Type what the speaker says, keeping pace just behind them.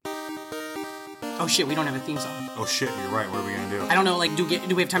Oh shit, we don't have a theme song. Oh shit, you're right. What are we gonna do? I don't know, like, do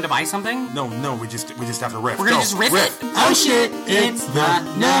we have time to buy something? No, we just have to riff. We're gonna just riff it? Oh shit, it's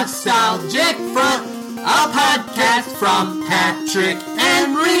the Nostalgic Front, a podcast from Patrick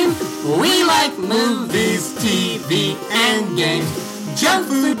and Reem. We like movies, TV, and games, junk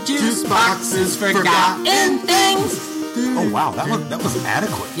food, juice boxes, forgotten things. Oh wow, that was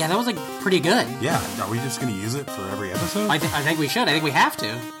adequate. Yeah, that was, like, pretty good. Yeah, are we just gonna use it for every episode? I think we should. I think we have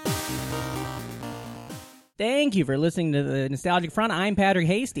to. Thank you for listening to the Nostalgic Front. I'm Patrick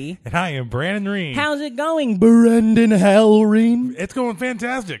Hasty. And I am Brandon Ream. How's it going, Brendan Hellream? It's going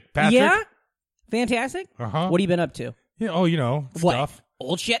fantastic, Patrick. Yeah? Fantastic? Uh-huh. What have you been up to? Yeah, stuff.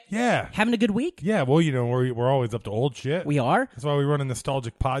 Old shit? Yeah. Having a good week? Yeah, well, we're always up to old shit. We are? That's why we run a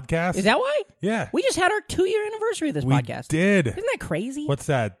nostalgic podcast. Is that why? Yeah. We just had our 2-year anniversary of this podcast. We did. Isn't that crazy? What's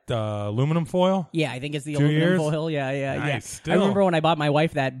that, aluminum foil? Yeah, I think it's the 2 aluminum years? foil. Yeah. Nice, still. I remember when I bought my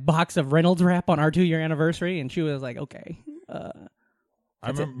wife that box of Reynolds wrap on our 2-year anniversary, and she was like, okay. I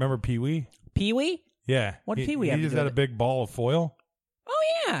remember Pee-wee. Pee-wee? Yeah. What did Pee-wee have He to just do had a with big ball of foil, Oh,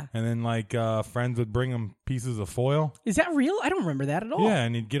 yeah. and then, friends would bring him pieces of foil. Is that real? I don't remember that at all. Yeah,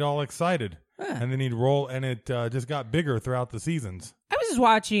 and he'd get all excited. Huh. And then he'd roll, and it just got bigger throughout the seasons. I was just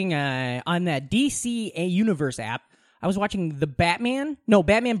watching on that DC Universe app. I was watching Batman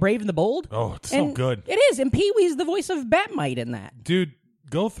Brave and the Bold. Oh, it's so good. It is, and Pee-wee's the voice of Batmite in that. Dude,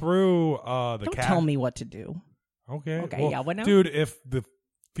 go through the Don't cat. tell me what to do. Okay, yeah, what now? Dude, if the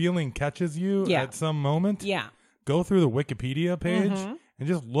feeling catches you at some moment, Yeah. go through the Wikipedia page Mm-hmm. and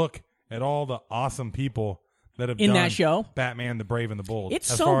just look at all the awesome people that have In done that show? Batman, the Brave and the Bold.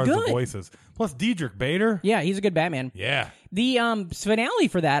 It's as so far as good. the voices. Plus Diedrich Bader. Yeah, he's a good Batman. Yeah. The finale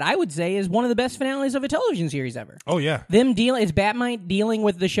for that, I would say, is one of the best finales of a television series ever. Oh, yeah. It's Batmite dealing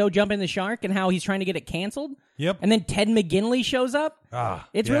with the show Jumping the Shark and how he's trying to get it canceled. Yep. And then Ted McGinley shows up.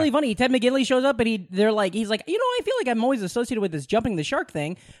 It's yeah. really funny. Ted McGinley shows up and he's like, I feel like I'm always associated with this Jumping the Shark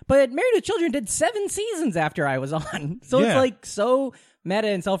thing, but Married with Children did 7 seasons after I was on. So Yeah. it's like so meta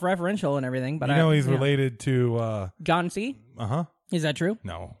and self-referential and everything. But he's related to... John C. Uh-huh. Is that true?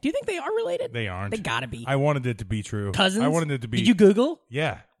 No. Do you think they are related? They aren't. They gotta be. I wanted it to be true. Cousins? I wanted it to be... Did you Google?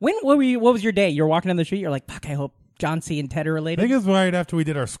 Yeah. What was your day? You're walking down the street, you're like, fuck, I hope John C. and Ted are I related. think it was right after we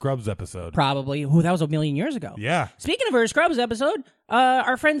did our Scrubs episode. Probably. Ooh, that was a million years ago. Yeah. Speaking of our Scrubs episode,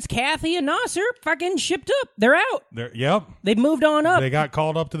 our friends Kathy and Nasser fucking shipped up. They're out. Yep. They've moved on up. They got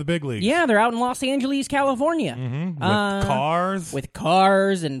called up to the big leagues. Yeah, they're out in Los Angeles, California. With cars. With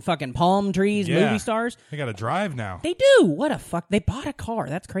cars and fucking palm trees, Yeah. movie stars. They got to drive now. They do. What a fuck. They bought a car.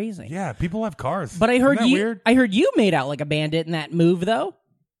 That's crazy. Yeah, people have cars. But I heard Isn't that weird? I heard you made out like a bandit in that move, though.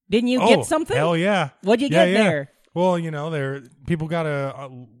 Didn't you get something? Hell yeah. What'd you get there? Well, people got to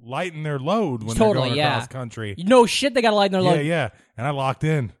lighten their load when Totally, they're going yeah. across country. No shit, they got to lighten their load. Yeah. And I locked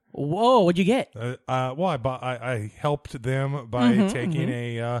in. Whoa, what'd you get? I helped them by taking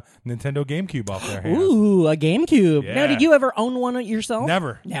a Nintendo GameCube off their hands. Ooh, a GameCube. Yeah. Now, did you ever own one yourself?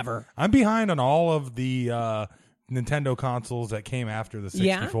 Never. I'm behind on all of the Nintendo consoles that came after the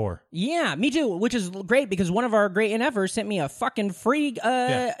 64. Yeah, me too, which is great because one of our great NFers sent me a fucking free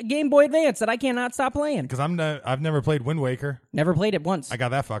Game Boy Advance that I cannot stop playing. Because I've never played Wind Waker. Never played it once. I got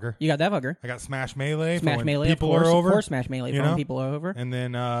that fucker. You got that fucker. I got Smash Melee. Smash for when Melee, people of course, are over. Of course, Smash Melee for when people are over. And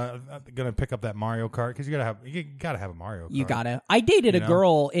then I'm gonna pick up that Mario Kart because you gotta have a Mario Kart. You gotta. I dated a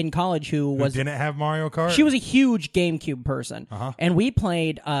girl in college who didn't have Mario Kart. She was a huge GameCube person, and we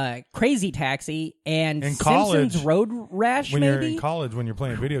played Crazy Taxi and in Simpsons college, Road Rash. When maybe? you're in college, when you're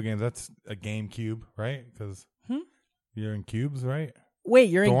playing video games, that's a GameCube, right? Because you're in cubes, right? Wait,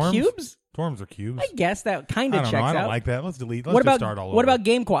 you're Dorms? in cubes? Dorms are cubes. I guess that kind of checks out. I don't like that. Let's delete. Let's just start all over. What about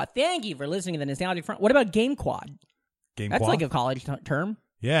Game Quad? Thank you for listening to the Nostalgic Front. What about Game Quad? That's That's like a college term,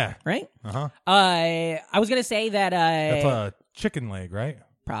 yeah. right? Uh-huh. I was gonna say that. That's a chicken leg, right?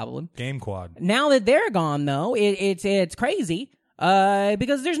 Probably. Game Quad. Now that they're gone, though, it's crazy.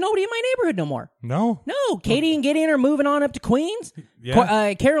 Because there's nobody in my neighborhood no more. No. Katie and Gideon are moving on up to Queens.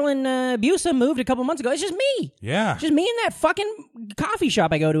 Yeah. Carolyn Busa moved a couple months ago. It's just me. Yeah. Just me in that fucking coffee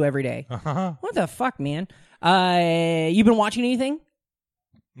shop I go to every day. Uh-huh. What the fuck, man? You been watching anything?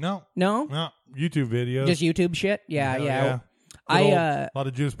 No. No? YouTube videos. Just YouTube shit? Yeah. Yeah. A lot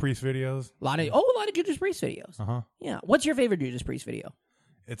of Judas Priest videos. a lot of Judas Priest videos. Uh-huh. Yeah. What's your favorite Judas Priest video?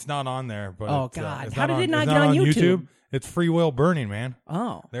 It's not on there, but Oh, it's, God. it's How did it not it's get on YouTube? It's Free Will Burning, man.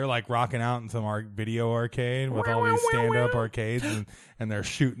 Oh. They're like rocking out in some video arcade with all these stand-up arcades, and they're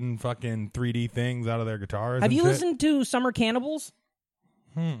shooting fucking 3D things out of their guitars. Have you listened to Summer Cannibals?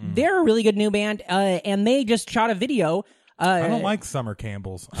 They're a really good new band, and they just shot a video. I don't like summer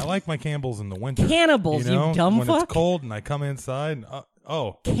Campbells. I like my Campbells in the winter. Cannibals, you dumb when fuck. it's cold and I come inside.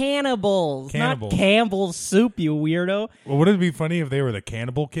 Oh. Cannibals. Cannibals. Not Campbell's soup, you weirdo. Well, wouldn't it be funny if they were the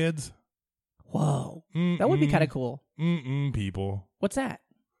Cannibal Kids? Whoa. That would be kind of cool. People. What's that?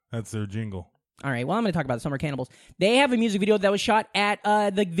 That's their jingle. All right, well, I'm going to talk about the Summer Cannibals. They have a music video that was shot at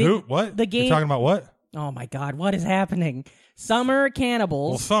What? the game. You're talking about what? Oh, my God. What is happening? Summer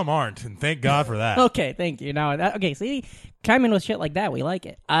Cannibals. Well, some aren't, and thank God for that. Okay, thank you. Okay, see, chime in with shit like that. We like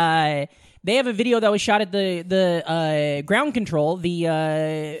it. They have a video that was shot at the Ground Control,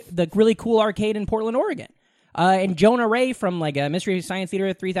 the really cool arcade in Portland, Oregon. And Jonah Ray from like Mystery Science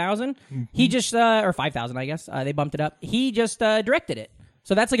Theater 3000, he just or 5000, I guess. They bumped it up. He just directed it.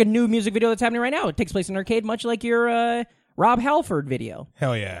 So that's like a new music video that's happening right now. It takes place in an arcade, much like your Rob Halford video.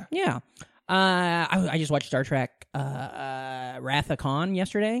 Hell yeah. Yeah. I just watched Star Trek Wrath of Khan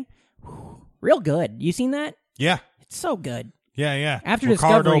yesterday. Real good. You seen that? Yeah. It's so good. Yeah. After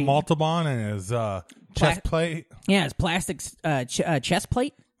Ricardo Discovery, Montalban and his chest plate. Yeah, his plastic chest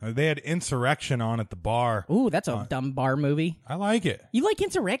plate. They had Insurrection on at the bar. Ooh, that's a dumb bar movie. I like it. You like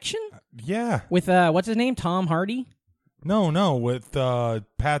Insurrection? Yeah. With what's his name? Tom Hardy? No, with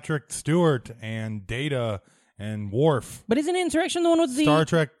Patrick Stewart and Data and Worf. But isn't Insurrection the one with the Star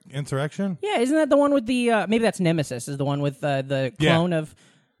Trek Insurrection? Yeah, isn't that the one with the maybe that's Nemesis is the one with the clone of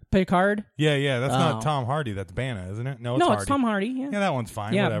Picard? Yeah, that's not Tom Hardy, that's Banna, isn't it? No, it's Tom Hardy. Yeah, that one's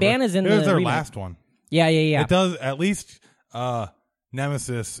fine. Yeah, whatever. Banna's in it was the their remake. last one. Yeah. It does at least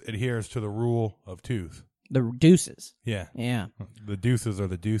Nemesis adheres to the rule of twos. The deuces. Yeah. The deuces are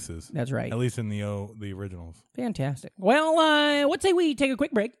the deuces. That's right. At least in the originals. Fantastic. Well, let's say we take a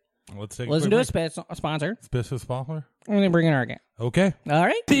quick break. Let's take Listen to a sponsor. Special sponsor? And then bring in our guest. Okay. All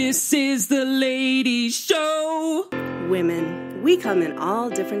right. This is the Ladies Show. Women, we come in all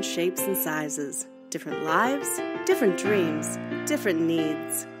different shapes and sizes, different lives, different dreams, different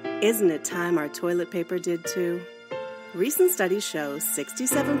needs. Isn't it time our toilet paper did too? Recent studies show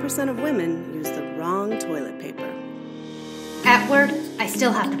 67% of women use the wrong toilet paper. At work, I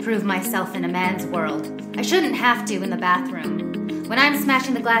still have to prove myself in a man's world. I shouldn't have to in the bathroom. When I'm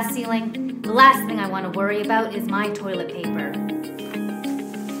smashing the glass ceiling, the last thing I want to worry about is my toilet paper.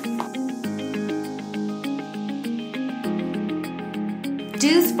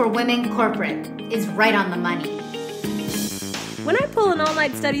 Dues for Women Corporate is right on the money. When I pull an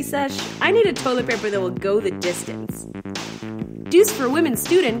all-night study sesh, I need a toilet paper that will go the distance. Dues for Women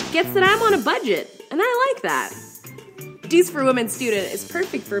Student gets that I'm on a budget, and I like that. Dues for Women Student is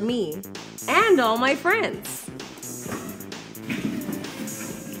perfect for me and all my friends.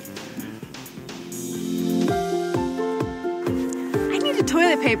 I need a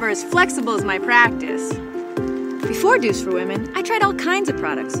toilet paper as flexible as my practice. Before Dues for Women, I tried all kinds of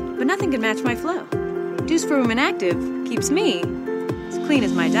products, but nothing could match my flow. Dues for Women Active keeps me as clean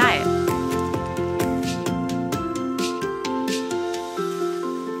as my diet.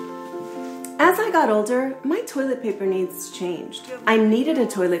 As I got older, my toilet paper needs changed. I needed a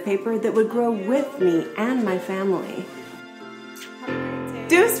toilet paper that would grow with me and my family.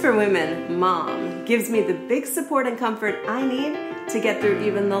 Dues for Women Mom gives me the big support and comfort I need to get through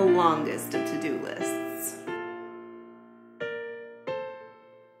even the longest of to-do lists.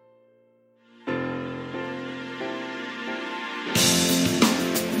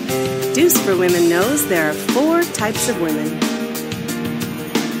 Dues for Women knows there are 4 types of women.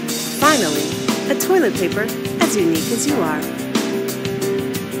 Finally, a toilet paper as unique as you are.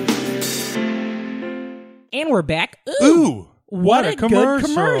 And we're back. Ooh, what a a good commercial.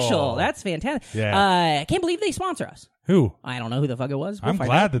 commercial. That's fantastic. Yeah. I can't believe they sponsor us. Who? I don't know who the fuck it was. We'll I'm find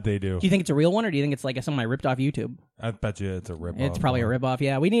glad out. that they do. Do you think it's a real one, or do you think it's like something I ripped off YouTube? I bet you it's a ripoff. It's probably a ripoff.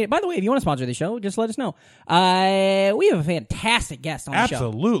 Yeah, we need it. By the way, if you want to sponsor the show, just let us know. We have a fantastic guest on the show.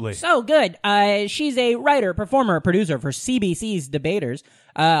 Absolutely. So good. She's a writer, performer, producer for CBC's Debaters.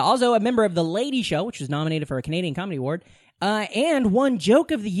 Also a member of The Lady Show, which was nominated for a Canadian Comedy Award. And won Joke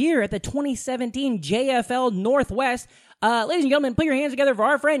of the Year at the 2017 JFL Northwest. Ladies and gentlemen, put your hands together for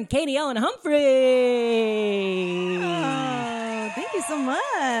our friend Katie Ellen Humphries. Oh, thank you so much.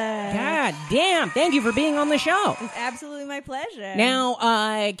 God damn. Thank you for being on the show. It's absolutely my pleasure.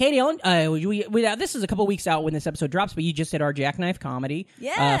 Now, Katie Ellen, this is a couple weeks out when this episode drops, but you just did our Jackknife Comedy.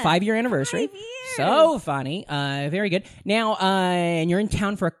 Yeah. 5-year anniversary. 5 years. So funny. Very good. Now, and you're in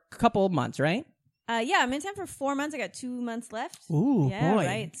town for a couple of months, right? Yeah, I'm in town for 4 months. I got 2 months left. Ooh, yeah, boy.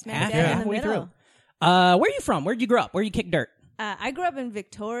 right. Smack dab in the Halfway middle. through. Where are you from? Where'd you grow up? Where you kick dirt? I grew up in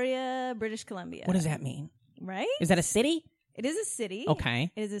Victoria, British Columbia. What does that mean? Right? Is that a city? It is a city.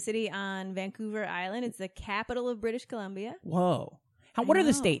 Okay. It is a city on Vancouver Island. It's the capital of British Columbia. Whoa. What are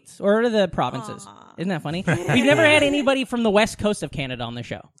the states or what are the provinces? Aw. Isn't that funny? We've never had anybody from the west coast of Canada on the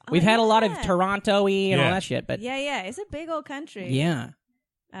show. We've had a lot of yeah. Toronto-y and all Yeah. that shit, but Yeah, it's a big old country. yeah.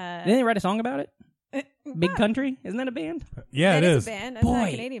 Didn't they write a song about it? Big Country? Isn't that a band? Yeah, That it is is. a band. That's not Boy.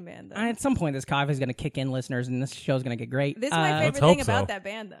 a Canadian band, though. At some point, this coffee is going to kick in, listeners, and this show's going to get great. This is my Let's favorite thing hope about so. that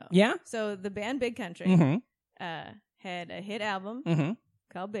band, though. Yeah? So the band Big Country Mm-hmm. had a hit album Mm-hmm.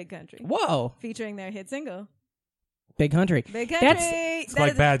 called Big Country, Whoa. featuring their hit single, Big Country. Big Country. It's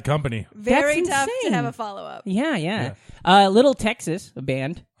like Bad Company. Very That's tough to insane. have a follow-up. Yeah. Little Texas, a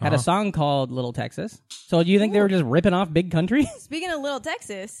band, had a song called Little Texas. So do you think they were just ripping off Big Country? Speaking of Little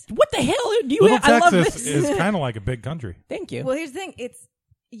Texas, What the hell do you Little I love Texas this. is kind of like a big country. Thank you. well, here's the thing. It's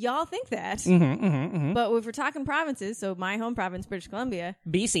y'all think that, Mm-hmm. but if we're talking provinces, so my home province, British Columbia,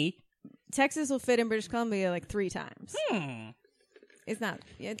 BC. Texas will fit in British Columbia like 3 times. It's not.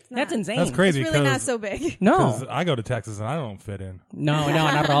 That's insane. That's crazy. It's really not 'cause- so big. No. 'cause I go to Texas and I don't fit in. No,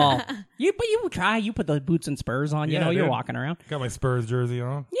 not at all. But you try. You put the boots and spurs on. You Yeah, know, you're dude. walking around. Got my Spurs jersey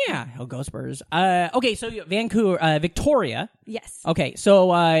on. Yeah, oh, go Spurs. Okay, so Vancouver, Victoria. Yes. Okay,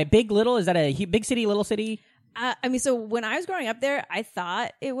 so Big Little, is that a big city, little city? I mean, so when I was growing up there, I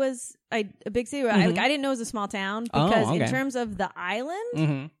thought it was a big city. I didn't know it was a small town because in okay. terms of the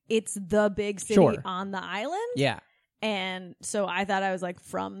island, it's the big city Sure. on the island. Yeah. And so I thought I was like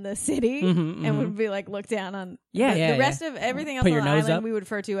from the city and would be like looked down on. Yeah, the rest of everything else Put on your the nose island up. we would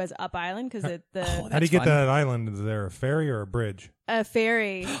refer to as up island because How do you That's get fun. to that island? Is there a ferry or a bridge? a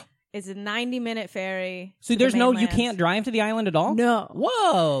ferry. It's a 90-minute ferry. So to the there's you mainland. can't drive to the island at all? No.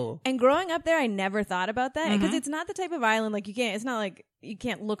 Whoa. And growing up there, I never thought about that because it's not the type of island like it's not like you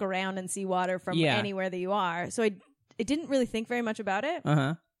can't look around and see water from Yeah. anywhere that you are. So I didn't really think very much about it.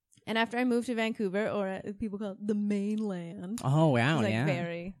 Uh-huh. And after I moved to Vancouver, or people call it the mainland, Oh, wow, it's like yeah.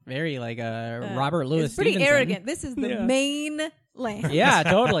 very like Robert Louis it's pretty Stevenson. arrogant. This is the Yeah. mainland. Yeah,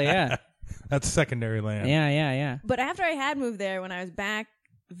 totally, yeah. That's secondary land. Yeah. But after I had moved there, when I was back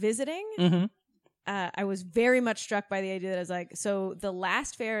visiting, Mm-hmm. I was very much struck by the idea that I was like, so the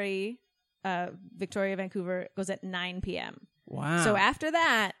last ferry, Victoria, Vancouver, goes at 9 p.m. Wow. So after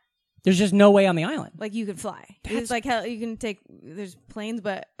that, there's just no way on the island. like you could fly. It's like hell. You can take. There's planes,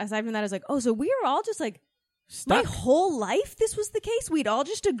 but aside from that, I was like, oh, so we were all just like Stuck. my whole life. This was the case. We'd all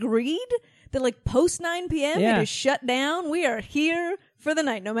just agreed that like post 9 p.m. Yeah. it is shut down. We are here for the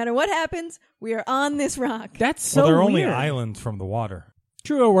night. No matter what happens, we are on this rock. That's so Well, they're only weird. islands from the water.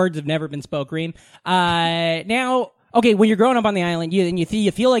 Truer words have never been spoke, Reem. Now, okay, when you're growing up on the island,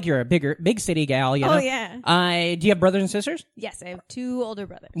 you feel like you're a big city gal. You know? Oh, yeah. Do you have brothers and sisters? Yes, I have 2 older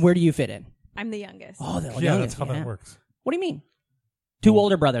brothers. Where do you fit in? I'm the youngest. Oh, the Yeah, youngest, that's how yeah. that works. What do you mean? 2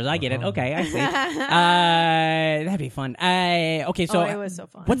 older brothers. I get it. Okay, I see. That'd be fun. Okay, so it was so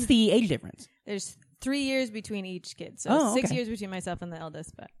fun. What's the age difference? There's 3 years between each kid, so Oh, 6 okay. years between myself and the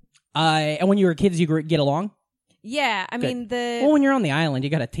eldest. But And when you were kids, you get along? yeah, I mean Well, when you're on the island, you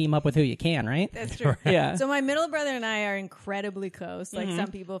got to team up with who you can, right? that's true. Yeah. So my middle brother and I are incredibly close. Like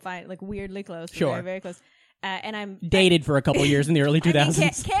some people find like weirdly close. We're Sure. very, very close. And I'm Dated for a couple years in the early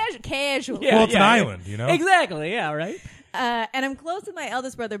 2000s. casually. Yeah, Well, it's an yeah. island, you know? Exactly. Yeah. Right. And I'm close with my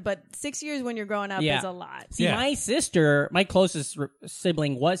eldest brother, but 6 years when you're growing up Yeah. is a lot. See, Yeah. my sister, my closest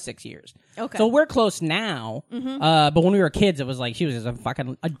sibling was 6 years. Okay. So we're close now. But when we were kids, it was like she was just a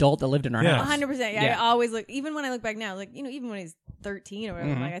fucking adult that lived in our Yeah. house. 100%. Yeah, Yeah. I always look. Even when I look back now, like even when he's 13 or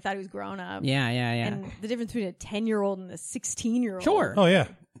whatever, like I thought he was grown up. Yeah. And the difference between a 10-year-old and a 16-year-old. Sure. Oh, yeah.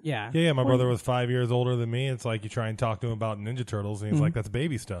 Yeah. Yeah, my brother was 5 years older than me. It's like you try and talk to him about Ninja Turtles, and he's like, that's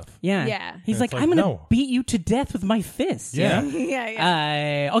baby stuff. Yeah. Yeah. He's And like, it's like, I'm going to no. beat you to death with my fists. you Yeah. know?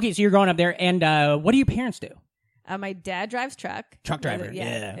 yeah. Okay, so you're growing up there, and what do your parents do? My dad drives truck. Truck driver.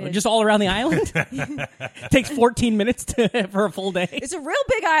 Yeah. Yeah. Just all around the island? Takes 14 minutes for a full day. It's a real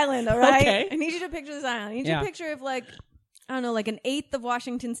big island, all right? Okay. I need you to picture this island. I need you Yeah. to picture if, like, I don't know, like an eighth of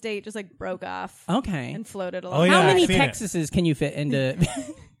Washington State just, like, broke off Okay. and floated along. Oh, yeah, How I've many seen it. Texases can you fit into?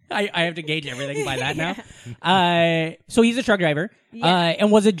 I have to gauge everything by that now. So he's a truck driver. Yeah.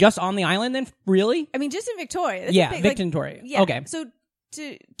 And was it just on the island then? Really? I mean, just in Victoria. That's Yeah, a big, like- Victoria. yeah. Okay. So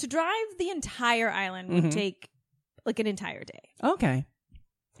to drive the entire island would take, like, an entire day. Okay.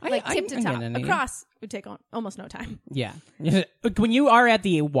 Like, tip to top. getting it. Across would take almost no time. Yeah. When you are at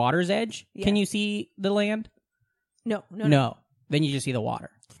the water's edge, Yeah. can you see the land? No. Then you just see the water.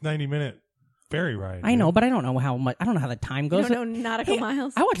 It's a 90-minute ferry ride. I know, but I don't know how much. I don't know how the time You goes. don't know nautical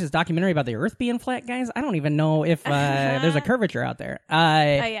miles. I watched this documentary about the Earth being flat, guys. I don't even know if there's a curvature out there.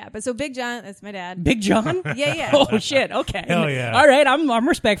 Yeah, but so Big John, that's my dad. Big John? Yeah. Oh shit! Okay. Hell yeah. All right, I'm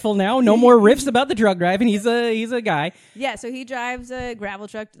respectful now. No more riffs about the drug driving. He's a guy. Yeah, so he drives a gravel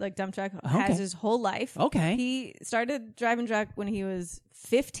truck, like dump truck, has his whole life. Okay. He started driving truck when he was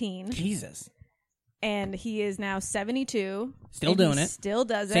 15, Jesus. and he is now 72. Still and doing he it. Still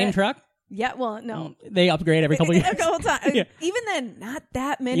does it. Same truck. Yeah, well, no. They upgrade every couple years. A couple times. Yeah. Even then, not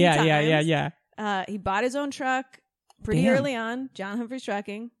that many Yeah, times. yeah. He bought his own truck pretty Damn. early on. John Humphries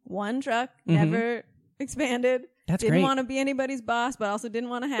Trucking. One truck, Mhm. never expanded. That's didn't great. want to be anybody's boss, but also didn't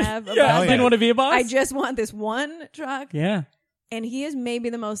want to have a Yeah, boss. didn't want to be a boss. I just want this one truck. Yeah. And he is maybe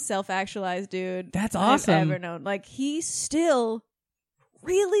the most self-actualized dude That's I've awesome. ever known. Like, he still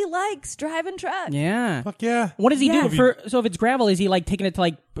really likes driving trucks. Yeah. Fuck yeah. What does he Yeah. do for? So if it's gravel, is he like taking it to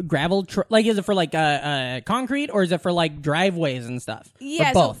like gravel? Like, is it for like concrete or is it for like driveways and stuff? Yeah,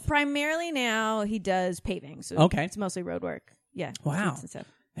 Or both. so primarily now he does paving. So Okay. it's mostly road work. Yeah. Wow. streets and stuff.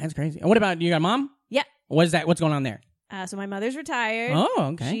 That's crazy. And what about you? Got a mom? Yeah. What is that? What's going on there? So my mother's retired. Oh,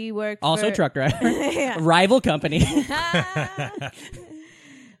 okay. She worked Also for, truck driver. Yeah. Rival company.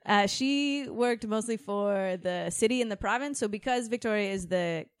 She worked mostly for the city and the province. So because Victoria is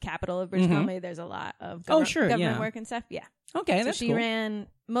the capital of British Columbia, there's a lot of government yeah. work and stuff. Yeah. Okay, So that's she cool. ran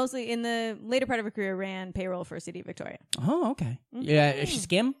mostly in the later part of her career, ran payroll for City of Victoria. Oh, okay. Yeah, is she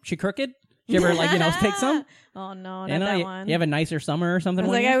skim? She crooked? Did you ever take some? Oh no, not You know, that you, one. you have a nicer summer or something. I was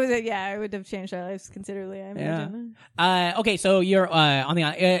one like, year? I would have changed our lives considerably. I Yeah. imagine. Okay, so you're on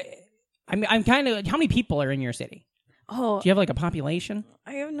the. I'm kind of. How many people are in your city? Oh, Do you have like a population?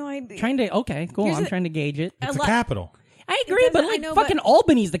 I have no idea. Trying to. Okay, cool. Here's I'm the- trying to gauge it. It's a lot- capital. I agree, but doesn't- I like know, fucking but-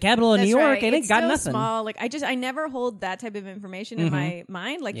 Albany's the capital of New That's York, right. and It's it got still nothing. small. Like I never hold that type of information in my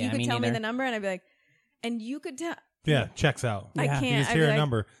mind. Like Yeah, you could me tell me neither. the number, and I'd be like, and you could tell. Yeah, checks out. I Yeah. can't. You just I'd be hear a like,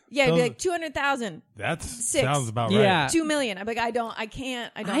 number. Yeah, it'd be Those- like 200,000, That six. sounds about Yeah. right. 2 million. I'm like, I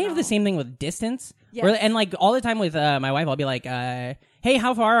can't. I don't. I have know. the same thing with distance. Yes. Where, and like all the time with my wife, I'll be like, "Hey,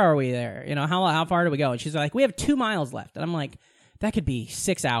 how far are we there? You know, how far do we go?" And she's like, "We have 2 miles left." And I'm like, "That could be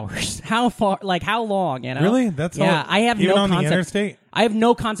 6 hours. How far? Like how long? You know?" Really? That's yeah. all? I have Even no on the concept. interstate? I have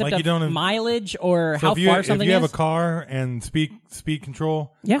no concept Like you of don't have- mileage or So how if you, far something if you have is. a car and speed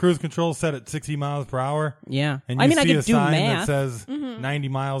control, Yeah. cruise control set at 60 miles per hour, Yeah. and you I mean, I see could a do sign math. that says 90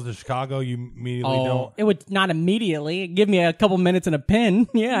 miles to Chicago, you immediately Oh, don't. it would not immediately. Give me a couple minutes and a pin.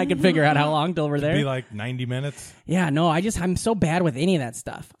 Yeah, I could figure out how long till we're there. Be like 90 minutes. Yeah, no, I'm so bad with any of that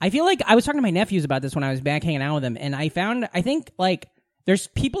stuff. I feel like I was talking to my nephews about this when I was back hanging out with them, and I think like there's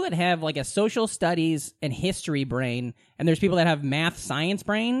people that have like a social studies and history brain, and there's people that have math science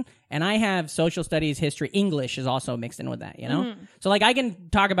brain, and I have social studies, history, English is also mixed in with that, you know? So like I can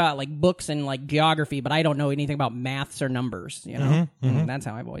talk about like books and like geography, but I don't know anything about maths or numbers, you know? That's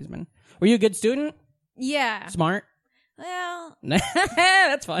how I've always been. Were you a good student? Yeah. Smart? Well,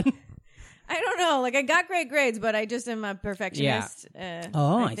 That's fun. I don't know. Like I got great grades, but I just am a perfectionist.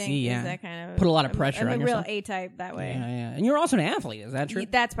 Oh, I think, see, is yeah. That kind of Put a lot of pressure I'm on a real yourself. A-type that way. Yeah, yeah. And you're also an athlete, is that true?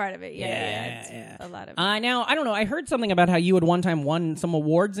 That's part of it. Yeah, Yeah, it's yeah. a lot of. Now, I don't know. I heard something about how you had one time won some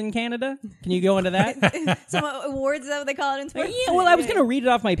awards in Canada. Can you go into that? Some awards, is that what they call it in sports? Yeah, well, I was going to read it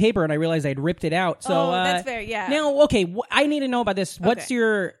off my paper, and I realized I'd ripped it out. So Oh, that's fair, yeah. Now, okay, I need to know about this. What's Okay.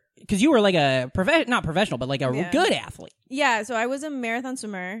 your? Because you were like a not professional, but like a Yeah. good athlete. Yeah, so I was a marathon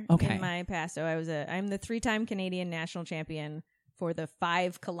swimmer Okay. in my past. So I'm the 3-time Canadian national champion for the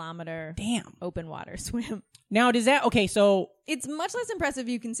 5-kilometer Damn. open water swim. Now, does that okay? So It's much less impressive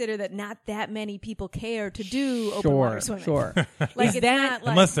if you consider that not that many people care to do open water swimming. sure. Like Is it's that- not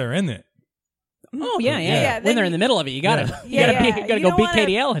like Unless they're in it. Oh yeah, yeah. Yeah, When then they're in the middle of it, you gotta, you gotta, yeah. you gotta You go don't beat wanna-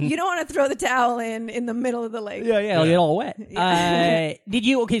 Katie Ellen. You don't want to throw the towel in the middle of the lake. Yeah, it'll get all wet. Did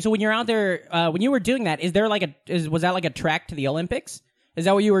you? Okay, so when you're out there, when you were doing that, is there like was that like a track to the Olympics? Is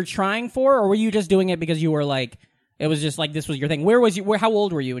that what you were trying for, or were you just doing it because you were like, it was just like this was your thing? Where was you? How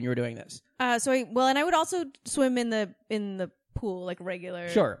old were you when you were doing this? And I would also swim in the pool, like regular,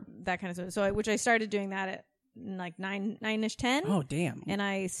 Sure. that kind of swim. So which I started doing that at like 9-ish, 10. Oh, damn. And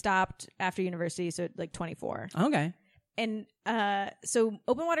I stopped after university, so like 24. Okay. And so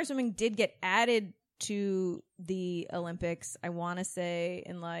open water swimming did get added to the Olympics, I want to say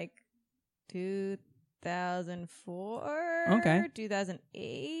in like 2004, Okay.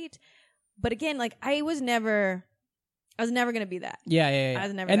 2008. But again, like I was never going to be that. Yeah. I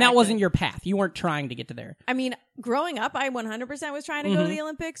was never and that that wasn't good. your path. You weren't trying to get to there. I mean, growing up, I 100% was trying to go to the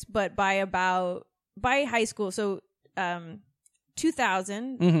Olympics, but by high school, so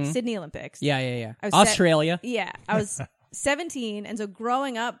 2000 Sydney Olympics. Yeah. I was Australia. Yeah, I was 17, and so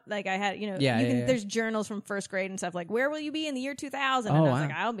growing up, like I had, there's journals from first grade and stuff like, where will you be in the year 2000? And Oh, I was wow.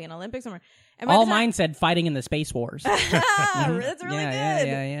 like, I'll be in Olympics somewhere. And by All the time- mine said fighting in the space wars. That's really good.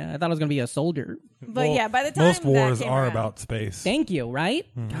 Yeah. I thought I was gonna be a soldier. But yeah, by the time Most wars that came are around- about space. Thank you. Right?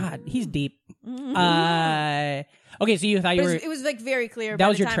 God, he's deep. Mm-hmm. Okay, so you thought you But were, it was like very clear. That by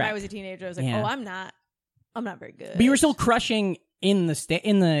was the your time track. I was a teenager, I was like, Yeah. oh, I'm not very good. but you were still crushing in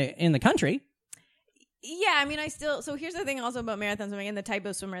the in the country. Yeah, I mean, I still. So here's the thing also about marathon swimming and the type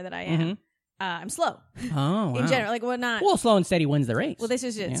of swimmer that I am. I'm slow. Oh, wow. In general. Like, not. Well, slow and steady wins the race. Well, this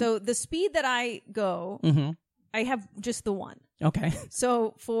is it. Yeah. So the speed that I go, I have just the one. Okay.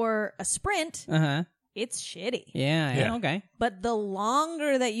 So for a sprint, it's shitty. Yeah, okay. But the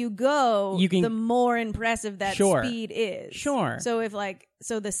longer that you go, the more impressive that speed is. Sure. So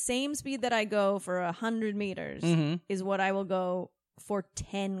so the same speed that I go for 100 meters is what I will go for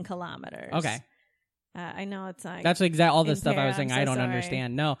 10 kilometers. Okay. I know it's like that's all the stuff I was saying. I don't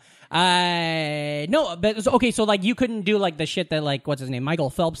understand. No, but okay. So like you couldn't do like the shit that like what's his name Michael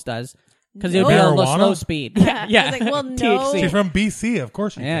Phelps does because it would be a little slow speed. Yeah. Yeah. I was like, well, no. THC. She's from BC, of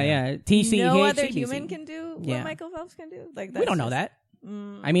course. Yeah. TC. No other HCBC. human can do what Michael Phelps can do. Like we don't know that.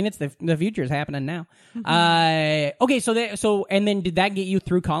 I mean, it's the future is happening now. Okay, so and then did that get you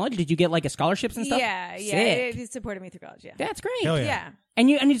through college? Did you get like a scholarships and stuff? Yeah, Sick. it supported me through college. Yeah, that's great. Hell yeah. And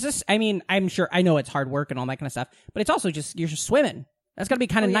it's just, I mean, I'm sure I know it's hard work and all that kind of stuff, but it's also just you're just swimming. That's got to be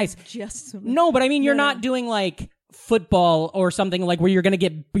kind of nice. Just swimming. No, but I mean, you're not doing like football or something like where you're going to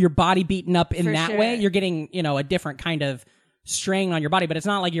get your body beaten up in that way. You're getting a different kind of strain on your body, but it's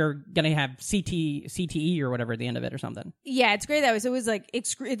not like you're gonna have CTE or whatever at the end of it or something. Yeah, it's great that way. So it was like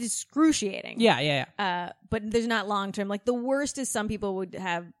it's excruciating. Yeah. But there's not long term. Like the worst is some people would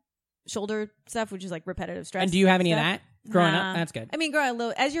have shoulder stuff, which is like repetitive stress. And do you have any of that growing up? That's good. I mean, growing a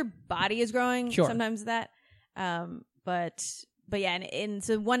little as your body is growing. Sure. Sometimes that. But yeah, and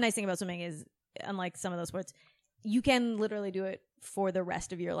so one nice thing about swimming is, unlike some of those sports, you can literally do it for the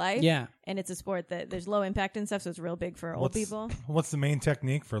rest of your life. Yeah. And it's a sport that there's low impact and stuff, so it's real big for old people. What's the main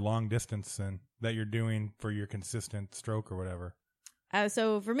technique for long distance then that you're doing for your consistent stroke or whatever?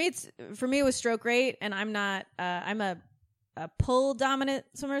 So for me it was stroke rate, and I'm not I'm a pull dominant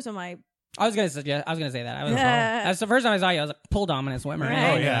swimmer, so my I was gonna say that. That's the first time I saw you. I was a pull dominant swimmer.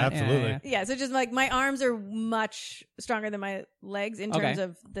 Right. Oh yeah, absolutely. Yeah, so just like my arms are much stronger than my legs in terms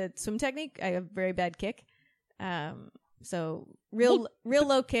of the swim technique. I have very bad kick. So real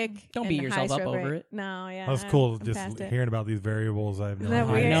low kick. Don't and beat yourself high up stroke over rate. it. No, yeah. That was cool. I'm Just past it. hearing about these variables. I've Isn't that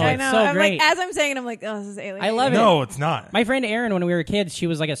no weird? idea. I know, it's so I'm great. like, as I'm saying it, I'm like, oh, this is alien. I love it. No, it's not. My friend Erin, when we were kids, she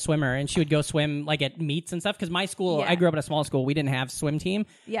was like a swimmer, and she would go swim like at meets and stuff. Because my school, I grew up at a small school, we didn't have swim team.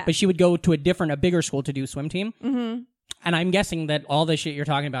 Yeah. But she would go to a bigger school to do swim team. Mm-hmm. And I'm guessing that all the shit you're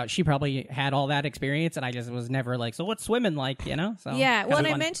talking about, she probably had all that experience, and I just was never like, so what's swimming like, So yeah, well, and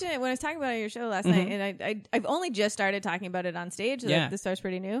I mentioned it when I was talking about it on your show last night, and I've only just started talking about it on stage. So this stuff's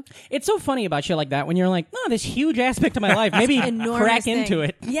pretty new. It's so funny about shit like that when you're like, no, this huge aspect of my life, maybe crack into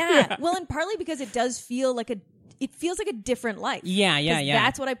it. Yeah, well, and partly because it does feel like it feels like a different life. Yeah.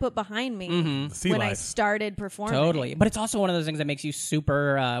 That's what I put behind me when I started performing. Totally, but it's also one of those things that makes you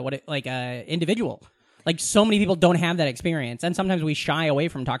super individual. Like, so many people don't have that experience, and sometimes we shy away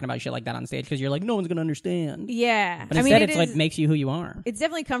from talking about shit like that on stage because you're like, no one's going to understand. Yeah. But instead, it's what makes you who you are. It's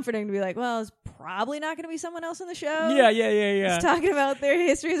definitely comforting to be like, well, it's probably not going to be someone else on the show. Yeah. Just talking about their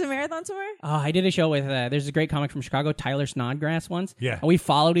history as a marathon swimmer. Oh, I did a show with, there's a great comic from Chicago, Tyler Snodgrass once. Yeah. And we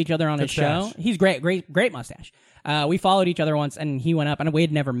followed each other on his show. stash. He's great mustache. We followed each other once, and he went up, and we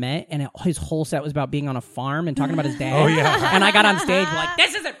had never met, and his whole set was about being on a farm and talking about his dad. Oh, yeah. And I got on stage like,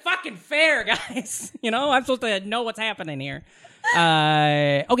 this isn't fucking fair, guys. I'm supposed to know what's happening here.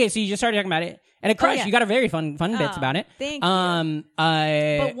 Okay, so you just started talking about it, and it crushed. yeah. You got a very fun bits about it. Thank you.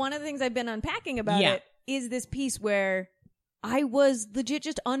 But one of the things I've been unpacking about it is this piece where I was legit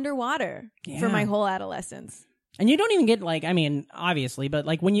just underwater for my whole adolescence. And you don't even get obviously, but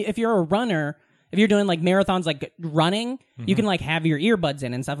like if you're a runner, if you're doing like marathons, like running, you can like have your earbuds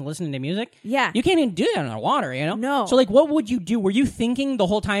in and stuff and listening to music. Yeah. You can't even do that in the water, No. So like, what would you do? Were you thinking the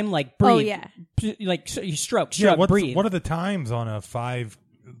whole time, like, breathe? Oh, yeah. Like, you stroke, What breathe. are the times on a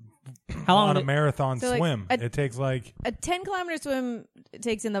How long on a marathon So, like, swim? It takes like A 10-kilometer swim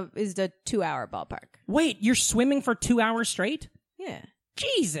is the 2-hour ballpark. Wait, you're swimming for 2 hours straight? Yeah.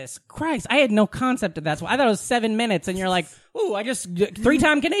 Jesus Christ. I had no concept of that. I thought it was 7 minutes, and you're like, ooh, I just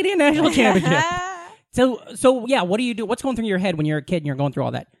 3-time Canadian national championship. So yeah, what do you do? What's going through your head when you're a kid and you're going through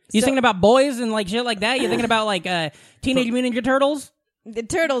all that? You thinking about boys and like shit like that? You thinking about like Teenage Mutant Ninja Turtles? The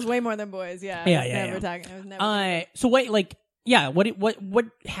turtles way more than boys. Yeah. I was never. So wait, like, yeah. What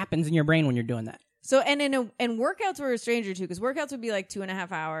happens in your brain when you're doing that? So and workouts were a stranger too, because workouts would be like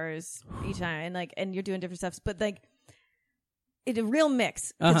 2.5 hours each time, and you're doing different stuff. But like, it's a real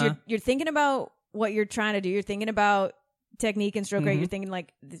mix because you're thinking about what you're trying to do. You're thinking about technique and stroke rate. You're thinking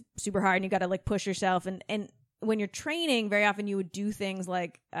like super hard, and you got to like push yourself. And when you're training, very often you would do things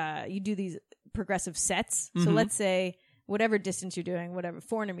like you do these progressive sets. So let's say whatever distance you're doing, whatever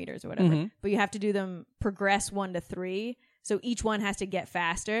 400 meters or whatever, but you have to do them progress 1 to 3. So each one has to get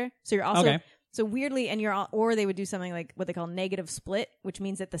faster. So you're also So weirdly, or they would do something like what they call negative split, which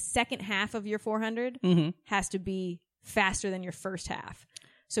means that the second half of your 400 has to be faster than your first half.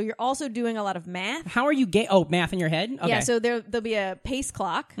 So you're also doing a lot of math. How are you math in your head? Okay. Yeah, so there'll be a pace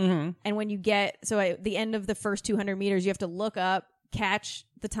clock, and when you get at the end of the first 200 meters, you have to look up, catch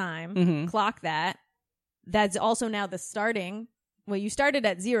the time, clock that. That's also now the starting. Well, you started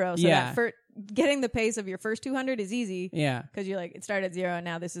at 0, so that getting the pace of your first 200 is easy. Yeah, because you're like, it started at 0, and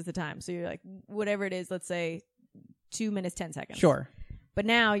now this is the time. So you're like, whatever it is, let's say 2 minutes 10 seconds. Sure. But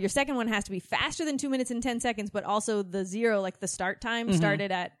now your second one has to be faster than 2 minutes and 10 seconds, but also the 0, like the start time,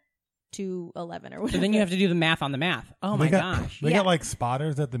 started at 2:11 or whatever. So then you have to do the math on the math. Oh my gosh. They got like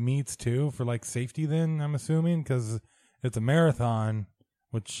spotters at the meets too for like safety then, I'm assuming, because it's a marathon,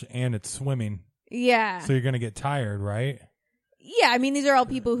 and it's swimming. Yeah. So you're going to get tired, right? Yeah, I mean, these are all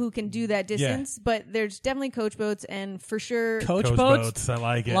people who can do that distance, but there's definitely coach boats, and for sure... Coach boats? I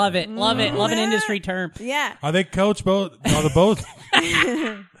like it. Love it. Love it. Love an industry term. Yeah. Are they coach boat? Are the boats...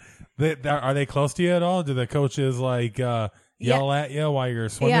 are they close to you at all? Do the coaches like yell at you while you're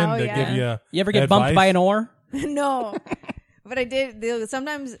swimming to give you You ever get bumped by an oar? No. But I did...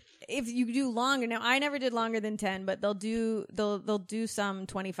 Sometimes... If you do longer, now I never did longer than 10, but they'll do some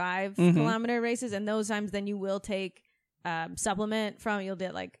 25 kilometer races, and those times then you will take supplement from, you'll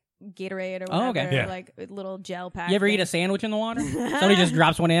get like Gatorade or whatever, like a little gel pack. You ever eat a sandwich in the water? Somebody just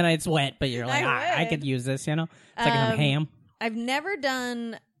drops one in and it's wet, but you're like, I could use this, It's like some ham. I've never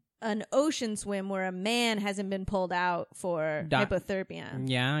done an ocean swim where a man hasn't been pulled out for hypothermia.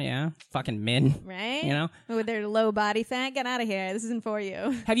 Yeah. Fucking men. Right? With their low body fat. Get out of here. This isn't for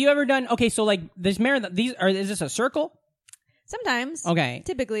you. Have you ever done, so like this marathon, is this a circle? Sometimes. Okay.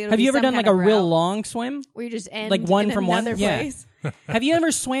 Typically, have you ever done like a real long swim? Where you just end like one in from another one? place? Yeah. Have you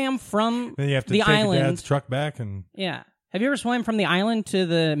ever swam from then you have to the take island? Your dad's truck back and... Yeah. Have you ever swam from the island to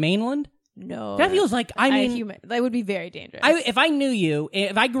the mainland? No. That feels like, that would be very dangerous. If I knew you,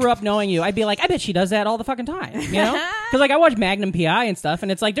 if I grew up knowing you, I'd be like, I bet she does that all the fucking time, Because like I watch Magnum PI and stuff,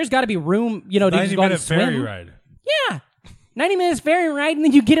 and it's like there's got to be room, to just go and swim. 90-minute ferry ride. Yeah. 90 minutes ferry ride, and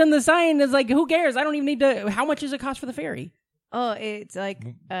then you get on the side, and it's like, who cares? I don't even need to. How much does it cost for the ferry? Oh, it's like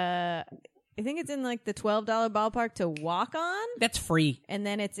I think it's in like the $12 ballpark to walk on. That's free. And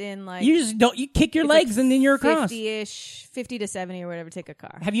then it's in like you kick your legs and then you're across. 50 to 70 or whatever, take a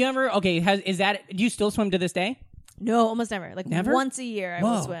car. Have you ever do you still swim to this day? No, almost never. Like never? Once a year I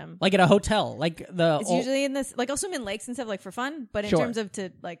will swim. Like at a hotel. It's usually in this, like I'll swim in lakes and stuff like for fun, but in terms of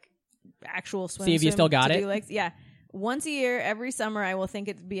to like actual swim. See if you still got it. Lakes, yeah. Once a year, every summer I will think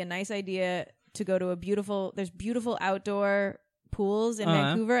it'd be a nice idea to go to there's beautiful outdoor pools in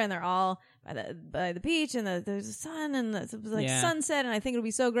Vancouver, and they're all by the beach, and there's the sun and sunset, and I think it'll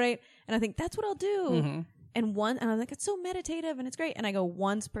be so great. And I think that's what I'll do. Mm-hmm. And I'm like, it's so meditative and it's great. And I go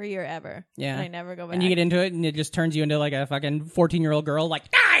once per year ever. Yeah. And I never go back. And you get into it and it just turns you into like a fucking 14-year-old girl, like,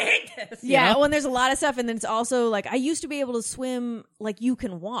 I hate this. Yeah. Well, and there's a lot of stuff. And then it's also like, I used to be able to swim like you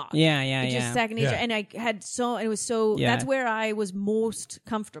can walk. Yeah. It's just second nature. And I had that's where I was most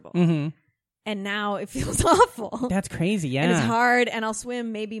comfortable. Mm-hmm. And now it feels awful. That's crazy, yeah. And it's hard, and I'll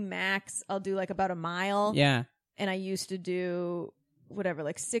swim maybe max. I'll do like about a mile. Yeah. And I used to do whatever,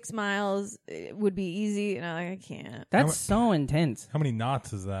 like 6 miles would be easy, and I'm like, I can't. That's so intense. How many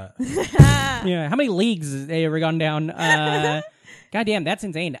knots is that? Yeah. How many leagues have you ever gone down? Goddamn, that's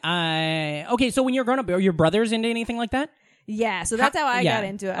insane. Okay, so when you're growing up, are your brothers into anything like that? Yeah, so that's how I got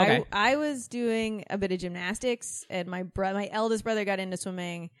into it. Okay. I was doing a bit of gymnastics, and my eldest brother got into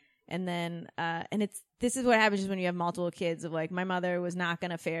swimming. And then, this is what happens when you have multiple kids. Of like, my mother was not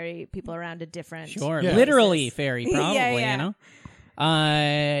going to ferry people around to different. Sure, literally ferry, probably.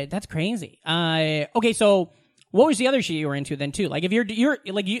 That's crazy. Okay, so what was the other shit you were into then too? Like, if you're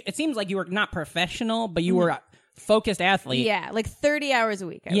like it seems like you were not professional, but you were a focused athlete. Yeah, like 30 hours a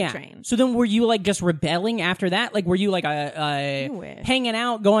week. I would train. So then, were you like just rebelling after that? Like, were you like hanging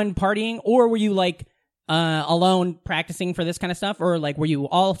out, going partying, or were you like? Alone practicing for this kind of stuff, or like were you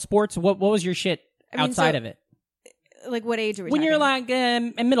all sports? What was your shit outside of it? Like what age are we when talking? You're like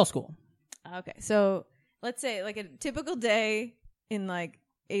in middle school? Okay, so let's say like a typical day in like